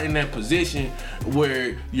you are in that position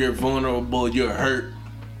where you're vulnerable, you're hurt.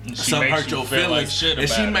 Some hurt your feelings, and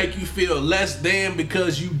she make you feel less than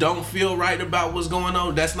because you don't feel right about what's going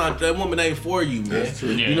on. That woman ain't for you, man. That's true.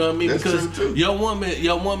 You know what I mean? That's because true, your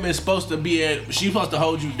woman's supposed to she's supposed to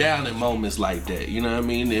hold you down in moments like that. You know what I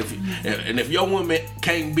mean? If your woman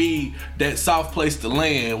can't be that soft place to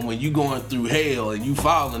land when you going through hell and you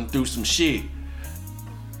falling through some shit,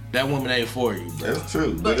 that woman ain't for you, bro. That's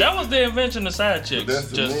true. But that was the invention of side chicks.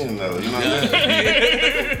 That's the man, though. You know what I'm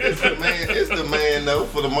saying? It's the man, though,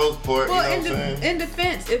 for the most part. Well, you know what I'm saying? In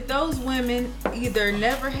defense, if those women either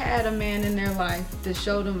never had a man in their life to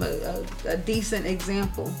show them a decent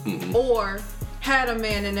example, or had a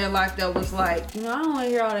man in their life that was like, I don't want to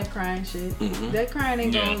hear all that crying shit. That crying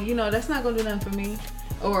ain't gonna, that's not gonna do nothing for me.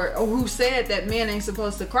 Or who said that men ain't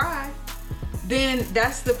supposed to cry, then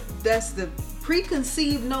that's the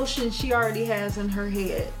preconceived notion she already has in her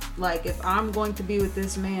head. Like, if I'm going to be with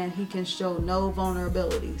this man, he can show no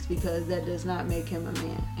vulnerabilities because that does not make him a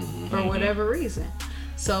man for whatever reason.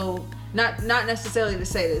 So not necessarily to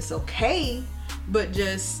say that it's okay, but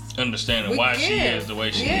just understanding why she is the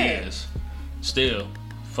way she is. Still,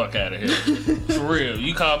 fuck out of here. For real.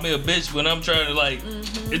 You called me a bitch when I'm trying to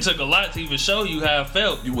it took a lot to even show you how I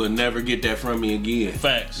felt. You will never get that from me again.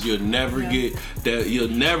 Facts. You'll never get that. You'll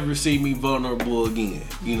never see me vulnerable again.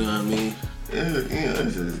 You know what I mean?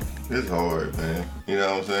 It's hard, man. You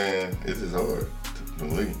know what I'm saying? It's just hard to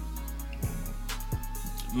believe.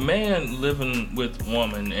 Man living with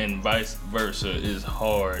woman and vice versa is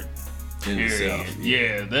hard. In itself.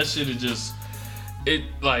 Yeah, that shit is just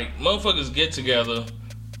like motherfuckers get together,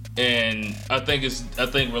 and I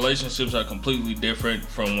think relationships are completely different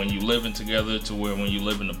from when you living together to where when you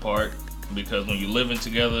living apart. Because when you living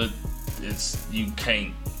together, you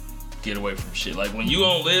can't get away from shit. Like when you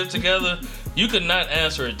don't live together, you could not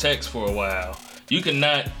answer a text for a while. You could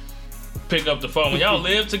not pick up the phone. When y'all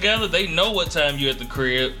live together, they know what time you at the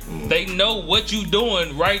crib. They know what you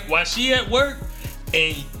doing right while she at work,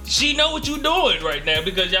 and she know what you doing right now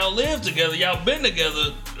because y'all live together. Y'all been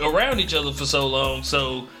together around each other for so long.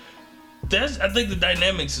 So I think the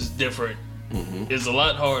dynamics is different. It's a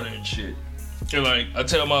lot harder and shit. And like I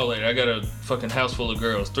tell my lady, I got a fucking house full of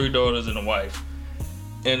girls, 3 daughters and a wife,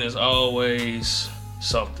 and there's always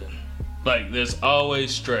something. Like there's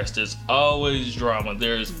always stress, there's always drama,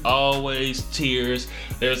 there's always tears,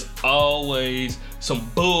 there's always some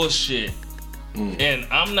bullshit. And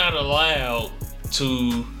I'm not allowed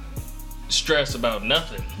to stress about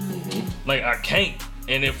nothing. Like I can't.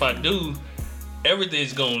 And if I do,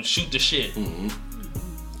 everything's gonna shoot the shit.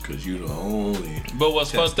 Cause you the only. But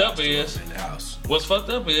what's fucked up is in the house.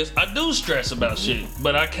 I do stress about shit,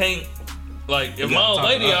 but I can't. Like if my old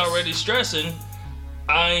lady already stressing,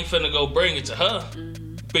 I ain't finna go bring it to her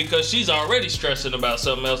because she's already stressing about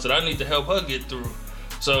something else that I need to help her get through.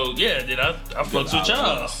 So yeah, then I fucks with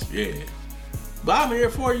y'all. Yeah. But I'm here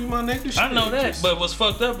for you, my nigga. I know that, but what's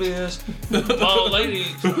fucked up is my old lady,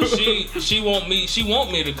 she want me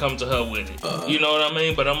to come to her with it. You know what I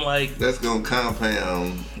mean? But I'm like, that's gonna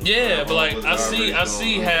compound. Yeah, but like I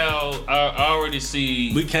see how I already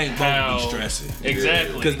see. We can't both be stressing.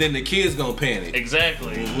 Exactly. Because then the kids gonna panic.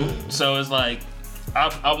 Exactly. So it's like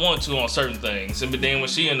I want to on certain things, but then when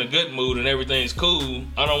she in a good mood and everything's cool,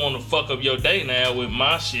 I don't want to fuck up your day now with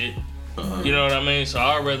my shit. You know what I mean? So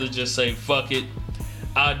I'd rather just say fuck it,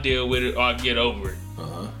 I'll deal with it or I'll get over it.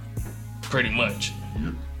 Pretty much.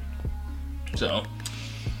 So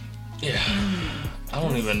yeah, I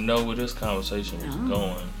don't even know where this conversation is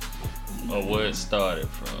going or where it started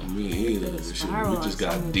from. Me either. We just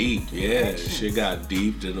got deep. Yeah, shit got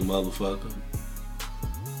deep to the motherfucker.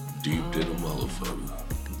 Deep to the motherfucker.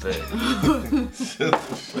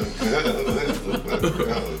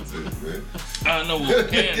 I know what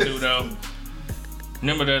we can do though.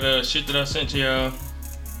 Remember that shit that I sent to y'all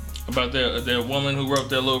about that woman who wrote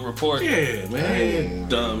that little report? Yeah, man.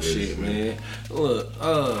 Dumb shit, man. Look,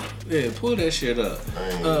 yeah, pull that shit up.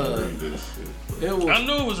 I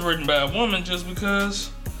knew it was written by a woman just because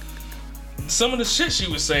some of the shit she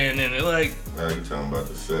was saying in it, like. Now you talking about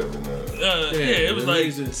the 7? It was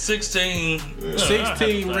like 16.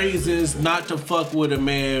 16 reasons not to fuck with a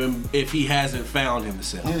man if he hasn't found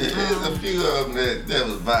himself. Yeah, there's a few of them that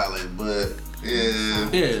was valid, but yeah.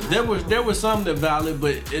 Yeah, there was some that valid,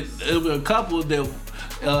 but it was a couple that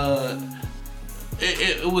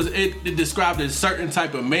it described a certain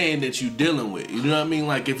type of man that you dealing with. You know what I mean?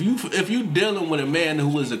 Like if you dealing with a man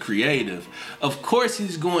who is a creative, of course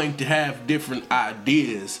he's going to have different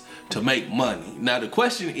ideas to make money. Now the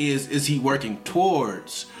question is he working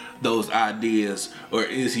towards those ideas, or are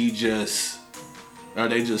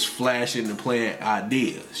they just flashing and playing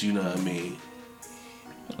ideas? You know what I mean?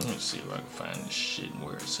 Let me see if I can find this shit and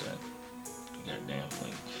where it's at. Goddamn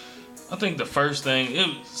thing. I think the first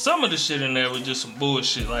thing, some of the shit in there was just some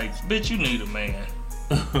bullshit. Like, bitch, you need a man.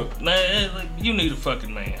 Like, you need a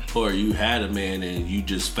fucking man. Or you had a man and you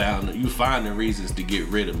just finding reasons to get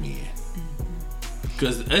rid of men.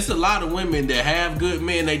 Because it's a lot of women that have good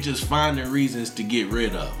men, they just finding reasons to get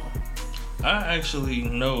rid of them. I actually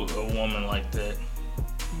know a woman like that.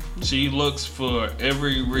 She looks for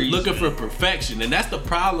every reason. Looking for perfection. And that's the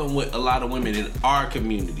problem with a lot of women in our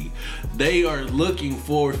community. They are looking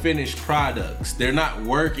for finished products. They're not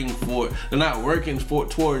working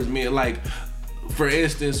towards men. Like, for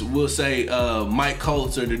instance, we'll say Mike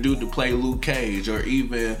Coulter, the dude to play Luke Cage, or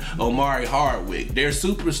even Omari Hardwick. They're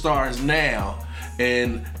superstars now,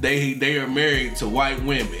 and they are married to white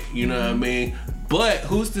women. You know what I mean? But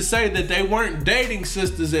who's to say that they weren't dating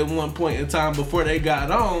sisters at one point in time before they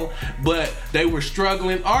got on, but they were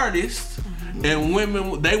struggling artists, and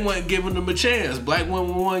women, they weren't giving them a chance. Black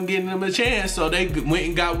women weren't getting them a chance, so they went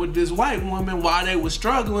and got with this white woman while they were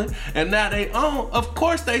struggling, and now they own. Of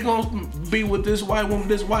course they gonna be with this white woman,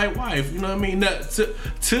 this white wife. You know what I mean? Now,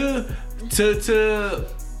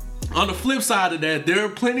 on the flip side of that, there are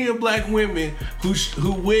plenty of black women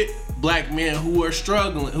who with black men who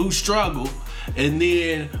struggle. And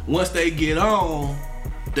then once they get on,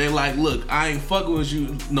 they like, look, I ain't fucking with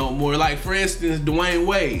you no more. Like, for instance, Dwayne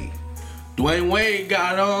Wade. Dwayne Wade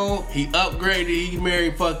got on, he upgraded, he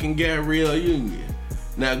married fucking Gabrielle Union.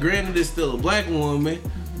 Now, granted, it's still a black woman,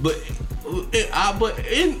 but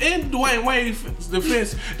in Dwayne Wade's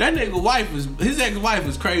defense, that nigga his ex-wife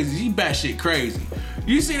is crazy. She batshit crazy.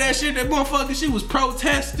 You see that shit, that motherfucker, she was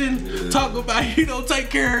protesting, talking about he don't take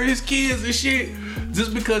care of his kids and shit,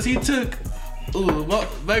 just because he took.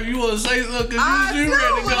 Baby, you want to say something? You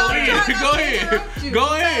ready to go ahead.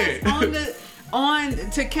 Go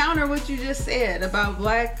ahead. To counter what you just said about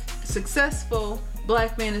successful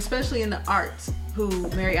black men, especially in the arts, who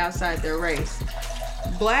marry outside their race.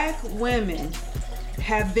 Black women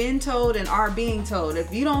have been told and are being told,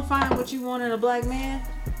 if you don't find what you want in a black man,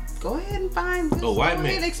 go ahead and find a white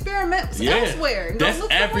man. And experiment elsewhere. That's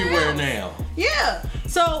everywhere now. Yeah.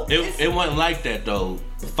 So it wasn't like that though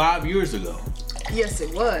 5 years ago. Yes,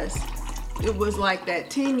 it was. It was like that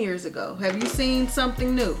 10 years ago. Have you seen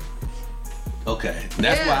something new? Okay,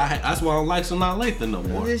 that's why I don't like Sanaa Lathan no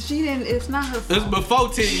more. She didn't. It's not her fault. It's before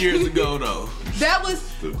 10 years ago though.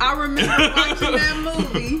 I remember watching that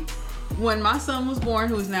movie when my son was born,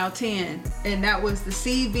 who is now 10, and that was the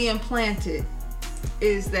seed being planted.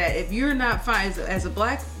 Is that if you're not finding as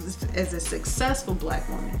a successful black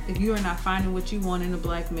woman, if you are not finding what you want in a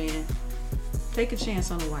black man, take a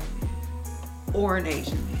chance on a white man, or an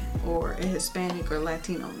Asian man, or a Hispanic or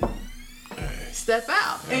Latino man. Step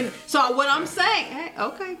out. And so what I'm saying, hey,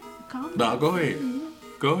 okay, calm down. No, go ahead.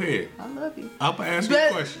 Go ahead. I love you. I'm gonna ask you a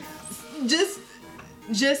question.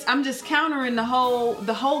 I'm just countering the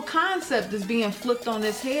whole concept is being flipped on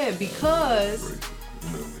its head because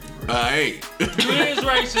hey. You is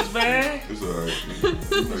racist, man. It's alright.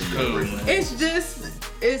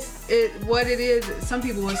 It's what it is. Some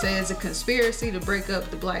people would say it's a conspiracy to break up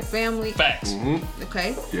the black family. Facts. Mm-hmm.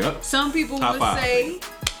 Okay. Yep. Some people would say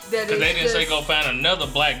that because they didn't say go find another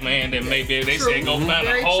black man that maybe they said go find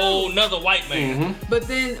a whole another white man. Mm-hmm. But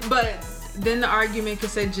then the argument could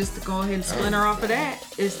say, just to go ahead and splinter off of that,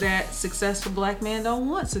 is that successful black men don't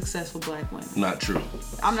want successful black women. Not true.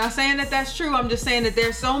 I'm not saying that that's true. I'm just saying that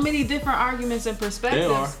there's so many different arguments and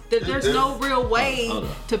perspectives that there's no real way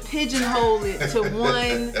to pigeonhole it to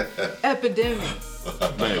one epidemic.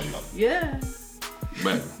 Baby. Yeah.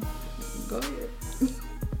 Baby. Go ahead.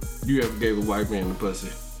 You ever gave a white man the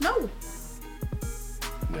pussy? No.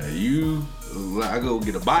 Now I go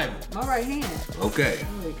get a Bible. My right hand. Okay.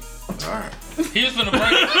 Alright. He was finna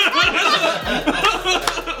break.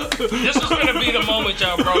 This was finna be the moment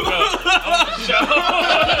y'all broke up on the show.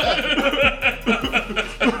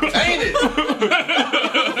 Ain't it?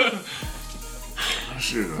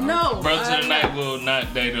 Shit. No. Brother tonight will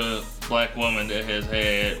not date a black woman that has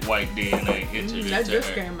had white DNA entered That into just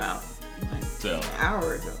her. came out So, an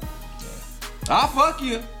hour ago. I'll fuck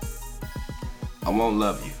you. I won't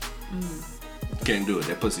love you. Can't do it.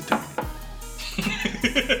 That pussy tiny.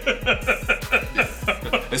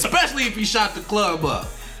 Especially if you shot the club up.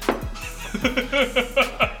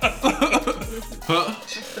 Huh?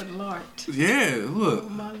 That's the Lord. Yeah, look. Oh,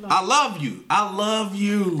 my Lord. I love you. I love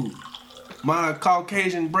you. My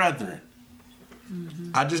Caucasian brethren.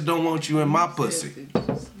 Mm-hmm. I just don't want you in my pussy.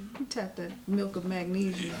 You tap that milk of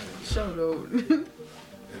magnesia shoulder over.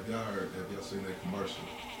 Have y'all seen that commercial?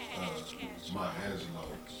 Maya Angelou.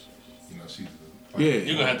 You know, she's Yeah.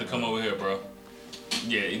 you're gonna have to come over here, bro.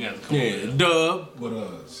 Yeah, you're gonna have to come over Yeah, here. dub. but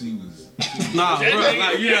she was Nah, bro,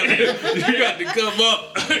 like you got to come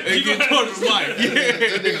up and get towards the mic.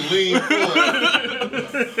 that nigga lean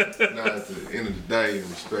forward. Now at the end of the day,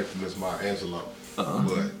 respecting Miss Maya Angelou.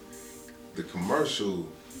 But the commercial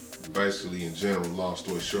basically in general, long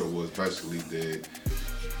story short, was basically that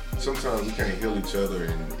sometimes we can't heal each other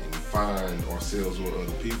and find ourselves or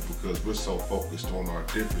other people because we're so focused on our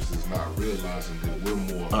differences, not realizing that we're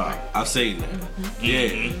more alike. I've seen that. Mm-hmm.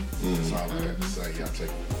 Yeah. That's all I have to say. Y'all take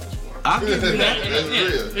it this one. I'll give you that. That's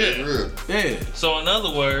real. That's real. Yeah. So in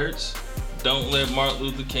other words, don't let Martin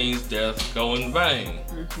Luther King's death go in vain.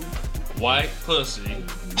 White pussy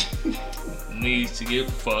needs to get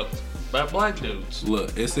fucked by black dudes.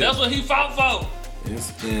 Look, That's what he fought for.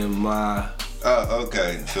 It's in my. Oh,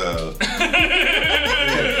 okay. So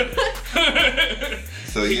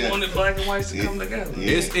He yeah, wanted black and whites to come together.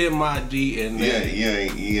 yeah. It's in my DNA. Yeah,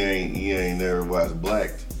 you ain't never watched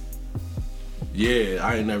Black. Yeah,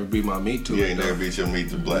 I ain't never beat my meat to You it. ain't never beat your meat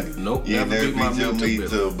to black. Nope, You ain't never never beat my beat your meat to meat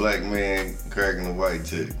to a black man cracking a white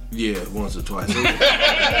chick. Yeah, once or twice. It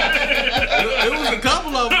was a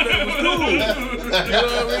couple of them that was cool. You know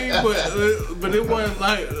what I mean? But it wasn't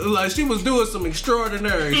like she was doing some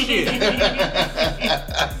extraordinary shit.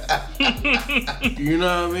 You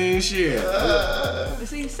know what I mean? Shit.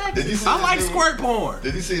 See, Did you see I the like new- squirt porn.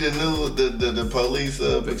 Did you see the new the police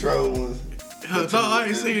patrol ones? No, I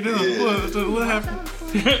ain't seen them. Yeah. What happened?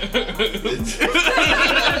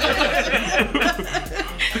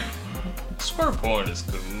 Squirt porn is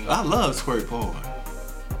cool. I love squirt porn.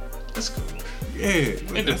 That's cool. Yeah.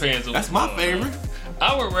 It depends on That's what's my going favorite. on.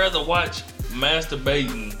 I would rather watch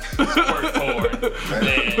masturbating squirt porn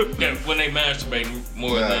than when they masturbating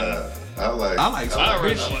more than. I like I to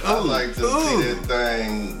see that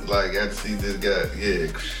thing like after she just got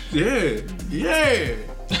Yeah.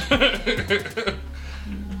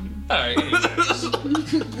 Alright,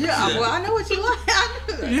 anyways. Yeah, well, I know what you like. I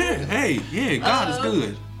knew that. Yeah. Hey, yeah, God is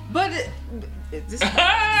good. But this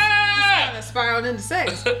kind of spiraled into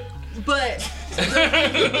sex. But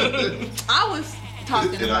I was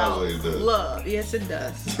talking It about always does. love. Yes, it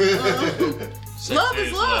does. Sex Love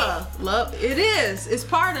is love. Love, it is. It's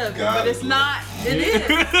part of it, God but it's is not. It is.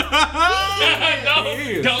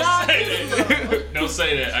 Don't God say is that. love. Don't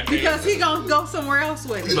say that. I can't. Because he gonna go somewhere else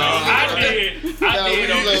with it. No, I did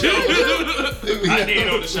on the show. I did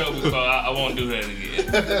on the show before. I won't do that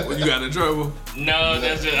again. When you got in trouble. No,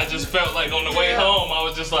 that's just, I just felt like on the way home, I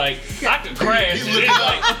was just like, I could crash. He And looking it's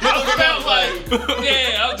like, I felt like,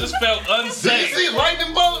 yeah, I just felt Did you unsafe. see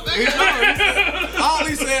lightning bolt? All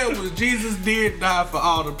he said was Jesus did die for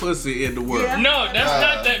all the pussy in the world. Yeah. No, that's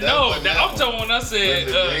not that. that No, wasn't that, that I'm talking when I said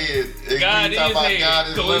God is God head.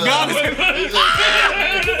 is Cool. love. God is-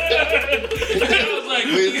 It was like,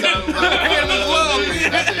 We talking about God is love.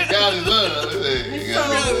 I said God is love.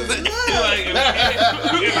 like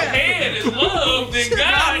if head is love, then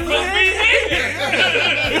God must be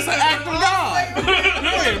head. It's an act of God.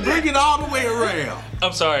 Yeah, bring it all the way around.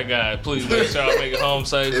 I'm sorry, God. Please make sure I make it home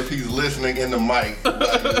safe. If he's listening in the mic,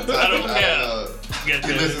 I don't care. Get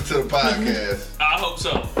he that. listen to the podcast. I hope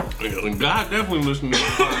so. And God definitely listening to the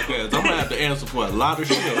podcast. I'm gonna have to answer for a lot of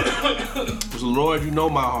shit. Because Lord, you know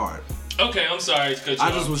my heart. Okay, I'm sorry. To cut you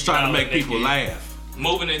I just off. was trying to make Nikki. people laugh.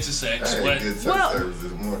 Moving into sex. I had What? a good sex Well- service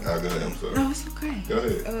this morning. Go ahead, I'm sorry. No, it's okay. Go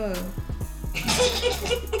ahead.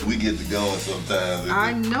 We get to going sometimes.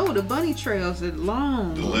 I know the bunny trails are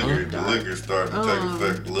long. The liquor starting to take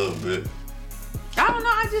effect a little bit. I don't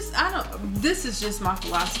know. This is just my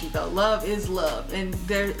philosophy though. Love is love, and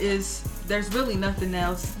there's really nothing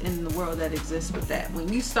else in the world that exists with that.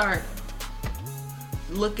 When you start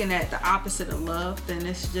looking at the opposite of love, then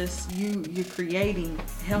it's just you're creating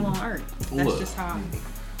hell on earth. That's Look. just how I feel.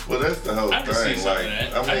 Well, that's the whole I can see thing. some of Like,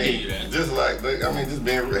 that. I I mean, get you that. just just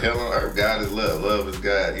being hell on earth. God is love. Love is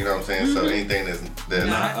God. You know what I'm saying? So anything that's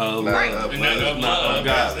Not of not Right. of And not love, of not love. of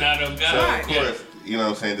God. It's not of So God. of Right. course, you know what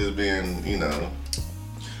I'm saying? Just being,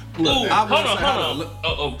 Look, Ooh, I hold will on, say- hold on.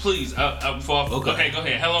 Oh, please. Before Okay. okay, go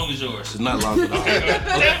ahead. How long is yours? It's not long at all.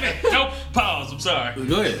 Damn it. Nope. Pause. I'm sorry.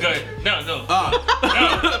 Go ahead. Go ahead. No. No. When Ah,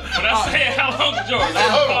 I said how long is yours, I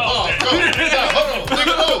Hold paused on,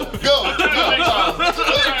 nigga, go.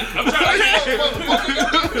 I'm trying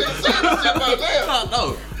to no.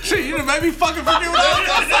 Shit, you done made me fucking forget what I was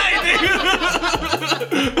gonna say,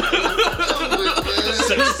 nigga.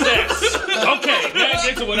 success. Okay, now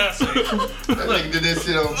get to what I said. That nigga did that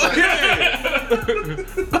shit on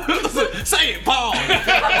purpose. Say it, Paul.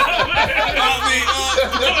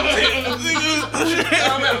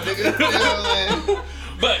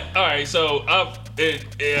 But all right, so I've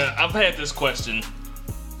had this question.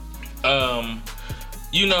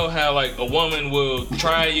 You know how like a woman will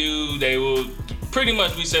try you, they will pretty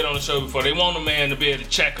much, we said on the show before, they want a man to be able to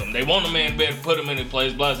check them. They want a man to be able to put them in their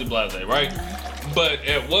place, blase, right? But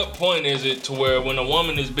at what point is it to where when a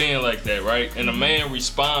woman is being like that, right, and a man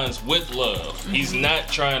responds with love, he's not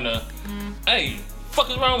trying to, hey, fuck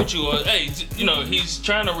is wrong with you? Or, hey, he's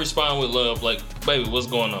trying to respond with love, like, baby, what's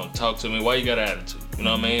going on? Talk to me. Why you got an attitude? You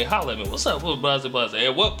know what I mean? Holla at me. What's up? Blase.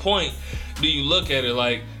 At what point do you look at it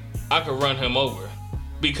like, I could run him over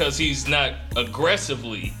because he's not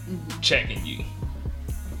aggressively checking you?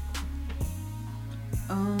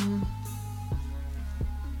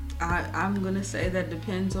 I'm gonna say that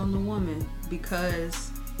depends on the woman,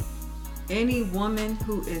 because any woman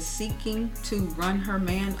who is seeking to run her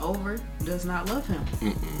man over does not love him.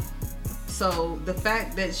 So the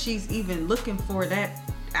fact that she's even looking for that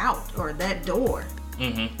out or that door,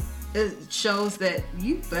 it shows that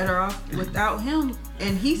you better off without him,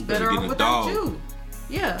 and he's better get off a without dog. you.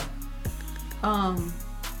 Yeah.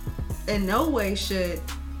 In no way should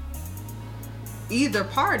either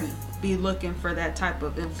party be looking for that type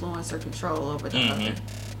of influence or control over the other.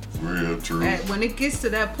 Real true. And when it gets to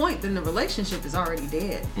that point, then the relationship is already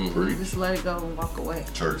dead. You just let it go and walk away.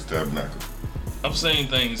 Church tabernacle. I've seen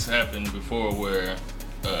things happen before where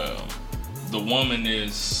the woman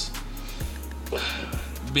is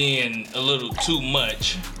being a little too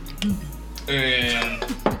much, and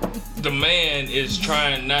the man is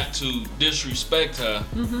trying not to disrespect her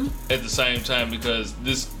at the same time, because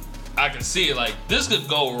I can see it like this could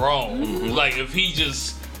go wrong. Like if he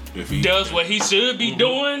does what he should be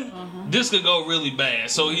doing, this could go really bad.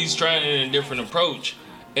 So he's trying a different approach,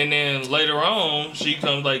 and then later on she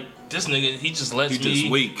comes like, this nigga, he just let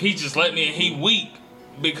me, and he weak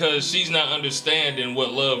because she's not understanding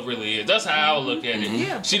what love really is. That's how I look at it.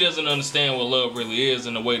 Yeah. She doesn't understand what love really is,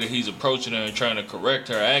 and the way that he's approaching her and trying to correct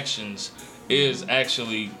her actions is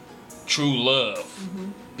actually true love.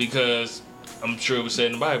 Because I'm sure it was said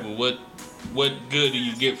in the Bible, what good do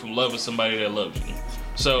you get from loving somebody that loves you?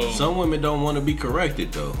 So some women don't want to be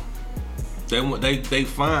corrected though. They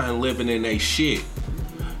find living in their shit.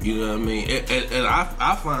 You know what I mean? And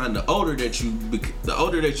I find the older that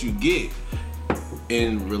you get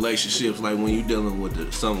in relationships, like when you're dealing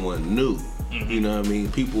with someone new, you know what I mean?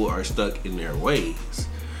 People are stuck in their ways.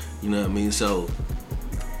 You know what I mean? So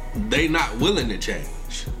they not willing to change.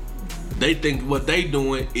 They think what they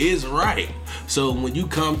doing is right. So when you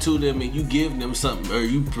come to them and you give them something, or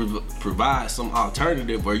you provide some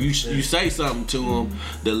alternative, or you say something to them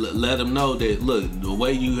to let them know that, look, the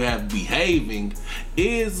way you have behaving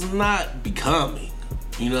is not becoming.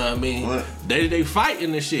 You know what I mean? What? They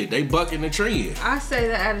fighting the shit. They bucking the trend. I say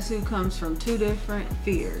the attitude comes from two different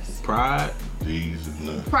fears. Pride.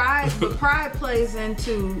 Pride plays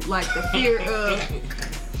into like the fear of,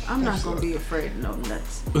 I'm not gonna be afraid of no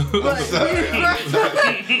nuts. But a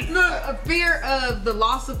fear of the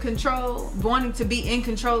loss of control, wanting to be in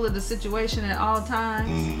control of the situation at all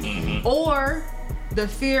times, or the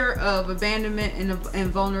fear of abandonment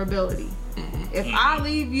and vulnerability. If I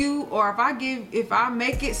leave you, or if I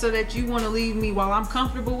make it so that you want to leave me while I'm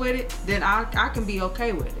comfortable with it, then I can be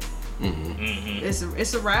okay with it.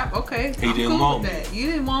 It's a wrap. Okay, he didn't want with that. You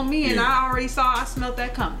didn't want me, and I smelled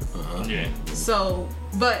that coming. So,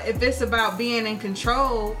 but if it's about being in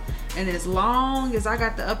control, and as long as I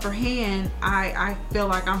got the upper hand, I feel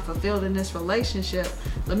like I'm fulfilled in this relationship.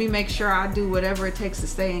 Let me make sure I do whatever it takes to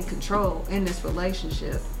stay in control in this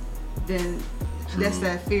relationship. Then that's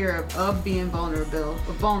that fear of being vulnerable,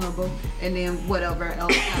 and then whatever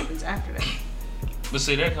else happens after that. But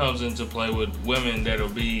see, that comes into play with women that'll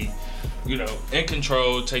be, in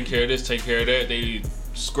control, take care of this, take care of that. They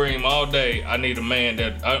scream all day, I need a man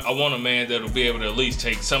I want a man that'll be able to at least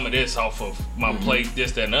take some of this off of my plate,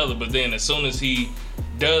 this, that, and other. But then as soon as he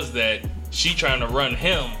does that, she trying to run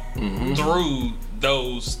him through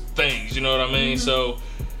those things. You know what I mean? So,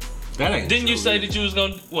 that ain't didn't true, you say that you was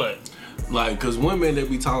gonna, what? Like, cause women that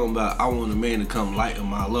be talking about, I want a man to come lighten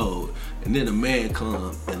my load, and then a man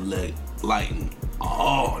come and lighten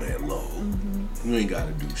all that load. You ain't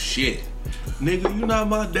gotta do shit. Nigga, you not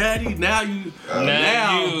my daddy. Now you. But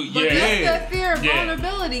that's that fear of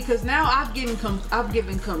vulnerability, because now I've given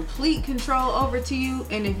complete control over to you,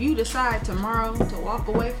 and if you decide tomorrow to walk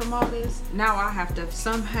away from all this, now I have to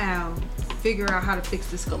somehow figure out how to fix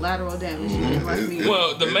this collateral damage.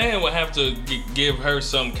 Well, the man would have to give her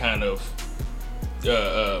some kind of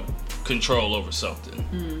control over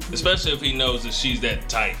something, especially if he knows that she's that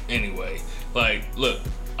type anyway. Like, look,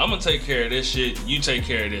 I'm gonna take care of this shit, you take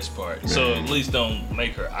care of this part. So at least don't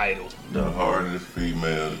make her idle. The hardest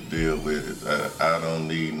female to deal with is I don't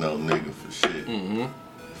need no nigga for shit.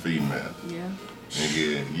 Female. Yeah.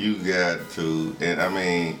 Nigga, you got to,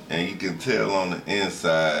 and you can tell on the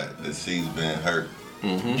inside that she's been hurt.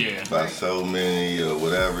 By so many or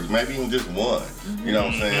whatever, maybe even just one. You know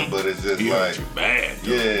what I'm saying? But it's just like, bad.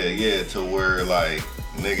 To where like,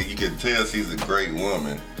 nigga, you can tell she's a great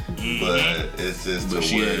woman. But it's just but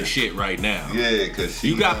she ain't shit right now. Yeah, cause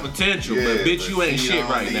you got potential, but bitch, you ain't shit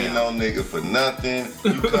right now. No nigga for nothing.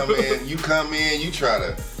 You come in, you try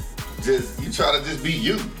to just be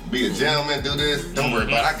you, be a gentleman, do this. Don't worry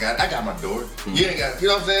about it. I got my door. You ain't got, you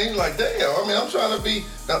know what I'm saying? You're like, damn. I'm trying to be.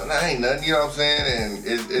 That ain't nothing. You know what I'm saying? And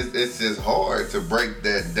it's just hard to break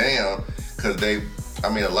that down, cause a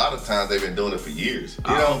lot of times they've been doing it for years.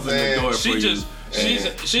 You know what I'm saying?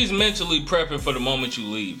 She's mentally prepping for the moment you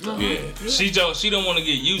leave. She don't want to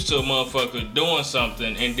get used to a motherfucker doing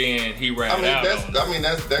something and then he ran out.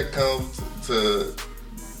 That comes to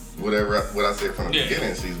what I said from the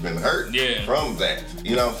beginning. She's been hurt from that.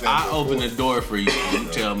 You know what I'm saying? I open the door for you. You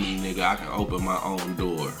tell me, nigga, I can open my own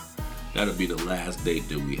door. That'll be the last date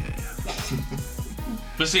that we have.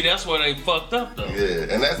 But see, that's where they fucked up though.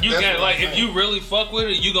 Yeah, and that's if you really fuck with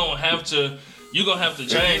it, you gonna have to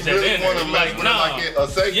change that.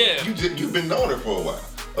 You've been knowing her for a while.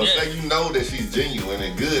 Or say you know that she's genuine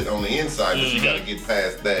and good on the inside, but you got to get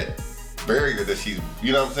past that barrier that she's,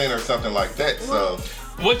 you know what I'm saying, or something like that. So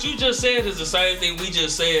what you just said is the same thing we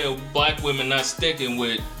just said. Black women not sticking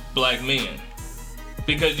with black men.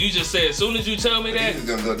 Because you just said, as soon as you tell me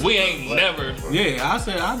that, we ain't never. Yeah, I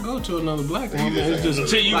said I'll go to another black woman. It's just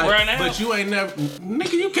until you run out. But you ain't never,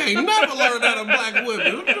 nigga, you can't never learn that of black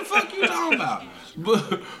women. What the fuck you talking about?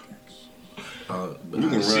 But you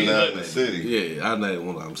can run out in the city. Yeah, I know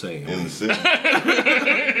what I'm saying. In the city. You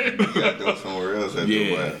got to go somewhere else at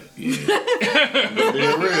the way. Yeah. But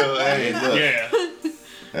being real, hey, look. Yeah.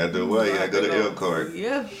 At the way, I go to Elkhart.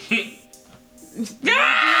 Yeah.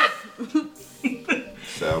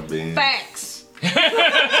 South Bend. Facts.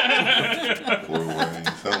 Fort Wayne,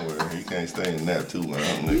 somewhere. You can't stay in that too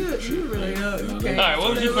long. You really are. You can't. All right,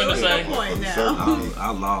 what was you finna say? Point now.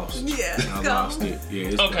 I lost. Yeah, I lost it. Yeah,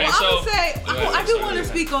 it's okay, well, so I would say I do want to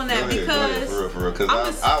speak on that because for real,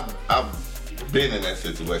 because I've been in that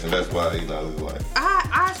situation. That's why, you know, it's like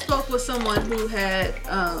I spoke with someone who had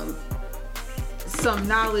some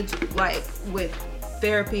knowledge, like with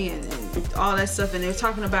therapy and all that stuff, and they're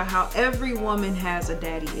talking about how every woman has a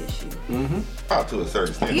daddy issue. Oh, to a certain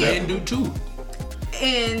extent. Yeah. Men do too.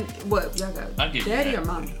 And what y'all got? I get Daddy that. or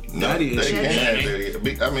mommy? No, Daddy they issue. can have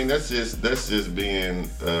daddy. I mean, that's just being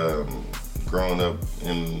grown up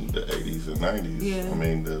in the 80s and 90s. Yeah. I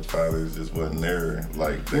mean, the fathers just wasn't there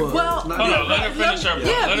like they Well, Hold on, let her finish her point.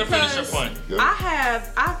 Let her finish her point.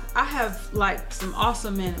 I have like some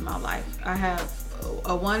awesome men in my life. I have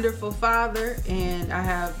a wonderful father, and I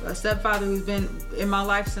have a stepfather who's been in my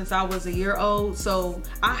life since I was a year old. So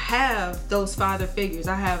I have those father figures.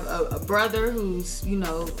 I have a brother who's, you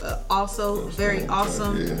know, also very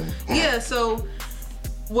awesome. Yeah. So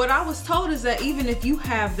what I was told is that even if you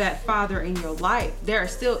have that father in your life, there are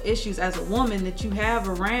still issues as a woman that you have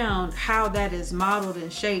around how that is modeled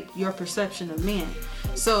and shaped your perception of men.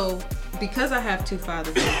 So because I have two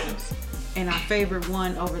father figures and I favor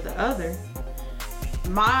one over the other,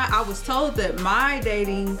 I was told that my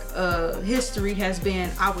dating history has been,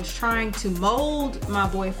 I was trying to mold my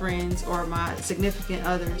boyfriends or my significant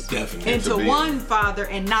others into one father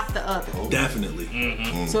and not the other. Definitely.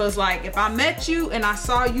 So it's like, if I met you and I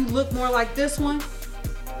saw you look more like this one,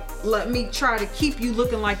 let me try to keep you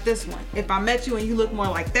looking like this one. If I met you and you look more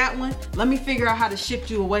like that one, let me figure out how to shift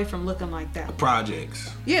you away from looking like that one.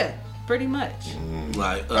 Projects. Yeah, pretty much.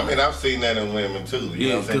 Like I mean, I've seen that in women too. You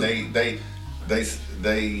know what I'm saying?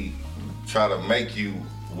 They try to make you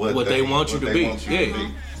what they want you to be.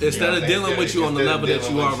 Instead of dealing with you on the level that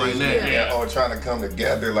you are right now. Yeah. Or trying to come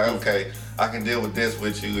together like, okay, I can deal with this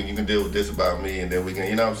with you and you can deal with this about me, and then we can,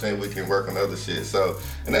 you know what I'm saying, we can work on other shit. So,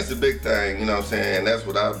 and that's the big thing, you know what I'm saying? And that's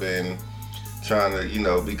what I've been trying to, you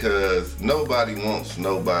know, because nobody wants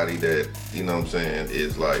nobody that, you know what I'm saying,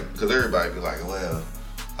 is like, because everybody be like, well,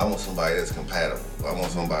 I want somebody that's compatible. I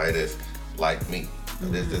want somebody that's like me.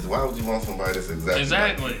 Why would you want somebody that's exactly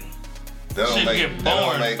like me? That don't get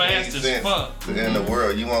bored fast as fuck. In the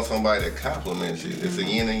world, you want somebody that compliments you. It's a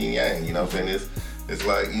yin and yang, you know what I'm saying? It's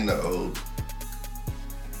like, you know,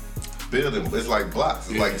 building, it's like blocks,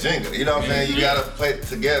 it's like Jenga, you know what I'm saying? You gotta play it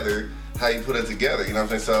together, how you put it together, you know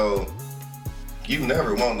what I'm saying? So, you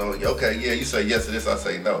never want no, okay, yeah, you say yes to this, I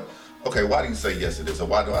say no. Okay, why do you say yes to this, or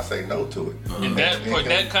why do I say no to it? And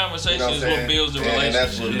that conversation, you know, is what builds the relationship. And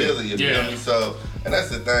that's what builds it, you feel me? So, and that's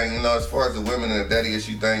the thing, you know, as far as the women and the daddy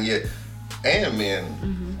issue thing, and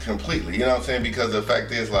men completely, you know what I'm saying? Because the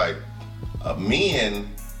fact is, like, men,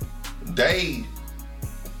 they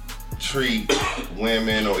treat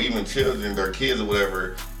women or even children, their kids or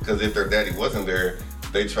whatever, because if their daddy wasn't there,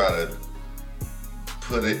 they try to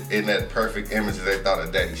put it in that perfect image that they thought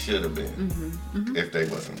a daddy should have been if they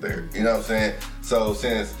wasn't there. You know what I'm saying? So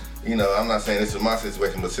since, you know, I'm not saying this is my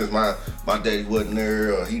situation, but since my daddy wasn't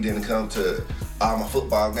there or he didn't come to all my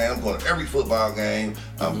football games, I'm going to every football game,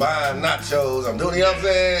 I'm buying nachos, I'm doing, you know what I'm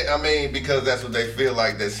saying? I mean, because that's what they feel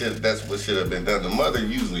like that's what should have been done. The mother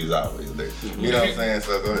usually is always there. You know what I'm saying?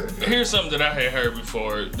 So go ahead. Here's something that I had heard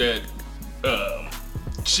before that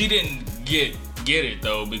she didn't get it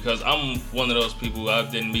though, because I'm one of those people, I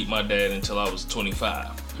didn't meet my dad until I was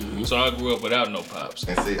 25. So I grew up without no pops.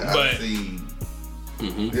 And see, I see,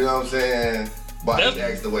 you know what I'm saying? But he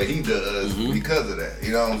acts the way he does because of that.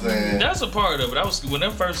 You know what I'm saying? That's a part of it. When I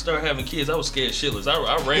first started having kids, I was scared shitless.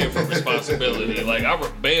 I ran from responsibility. Like, I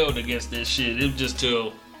rebelled against this shit. It was just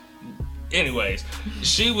till... Anyways,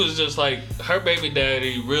 she was just like, her baby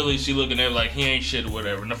daddy, really, she looking at him like he ain't shit or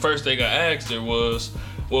whatever. And the first thing I asked her was,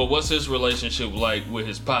 well, what's his relationship like with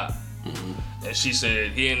his pop? And she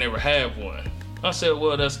said, he ain't never had one. I said,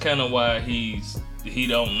 well, that's kind of why he's he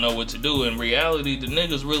don't know what to do. In reality, the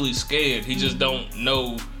nigga's really scared. He just don't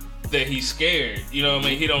know that he's scared. You know what I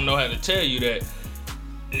mean? He don't know how to tell you that.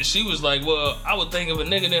 And she was like, well, I would think if a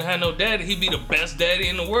nigga didn't have no daddy, he'd be the best daddy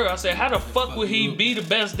in the world. I said, how the fuck would he be the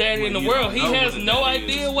best daddy in the world? He has no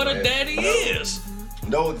idea what a daddy is.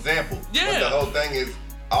 No example. Yeah. But the whole thing is,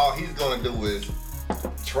 all he's gonna do is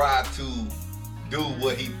try to do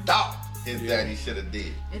what he thought his daddy should have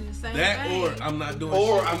did. In the same That vein. or I'm not doing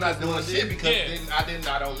Or shit. I'm not doing shit because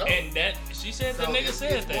I don't know. And that she said So that nigga it's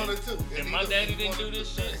said one or that. two. It's And my either daddy one didn't or do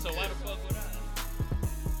this two shit, so why the fuck would I?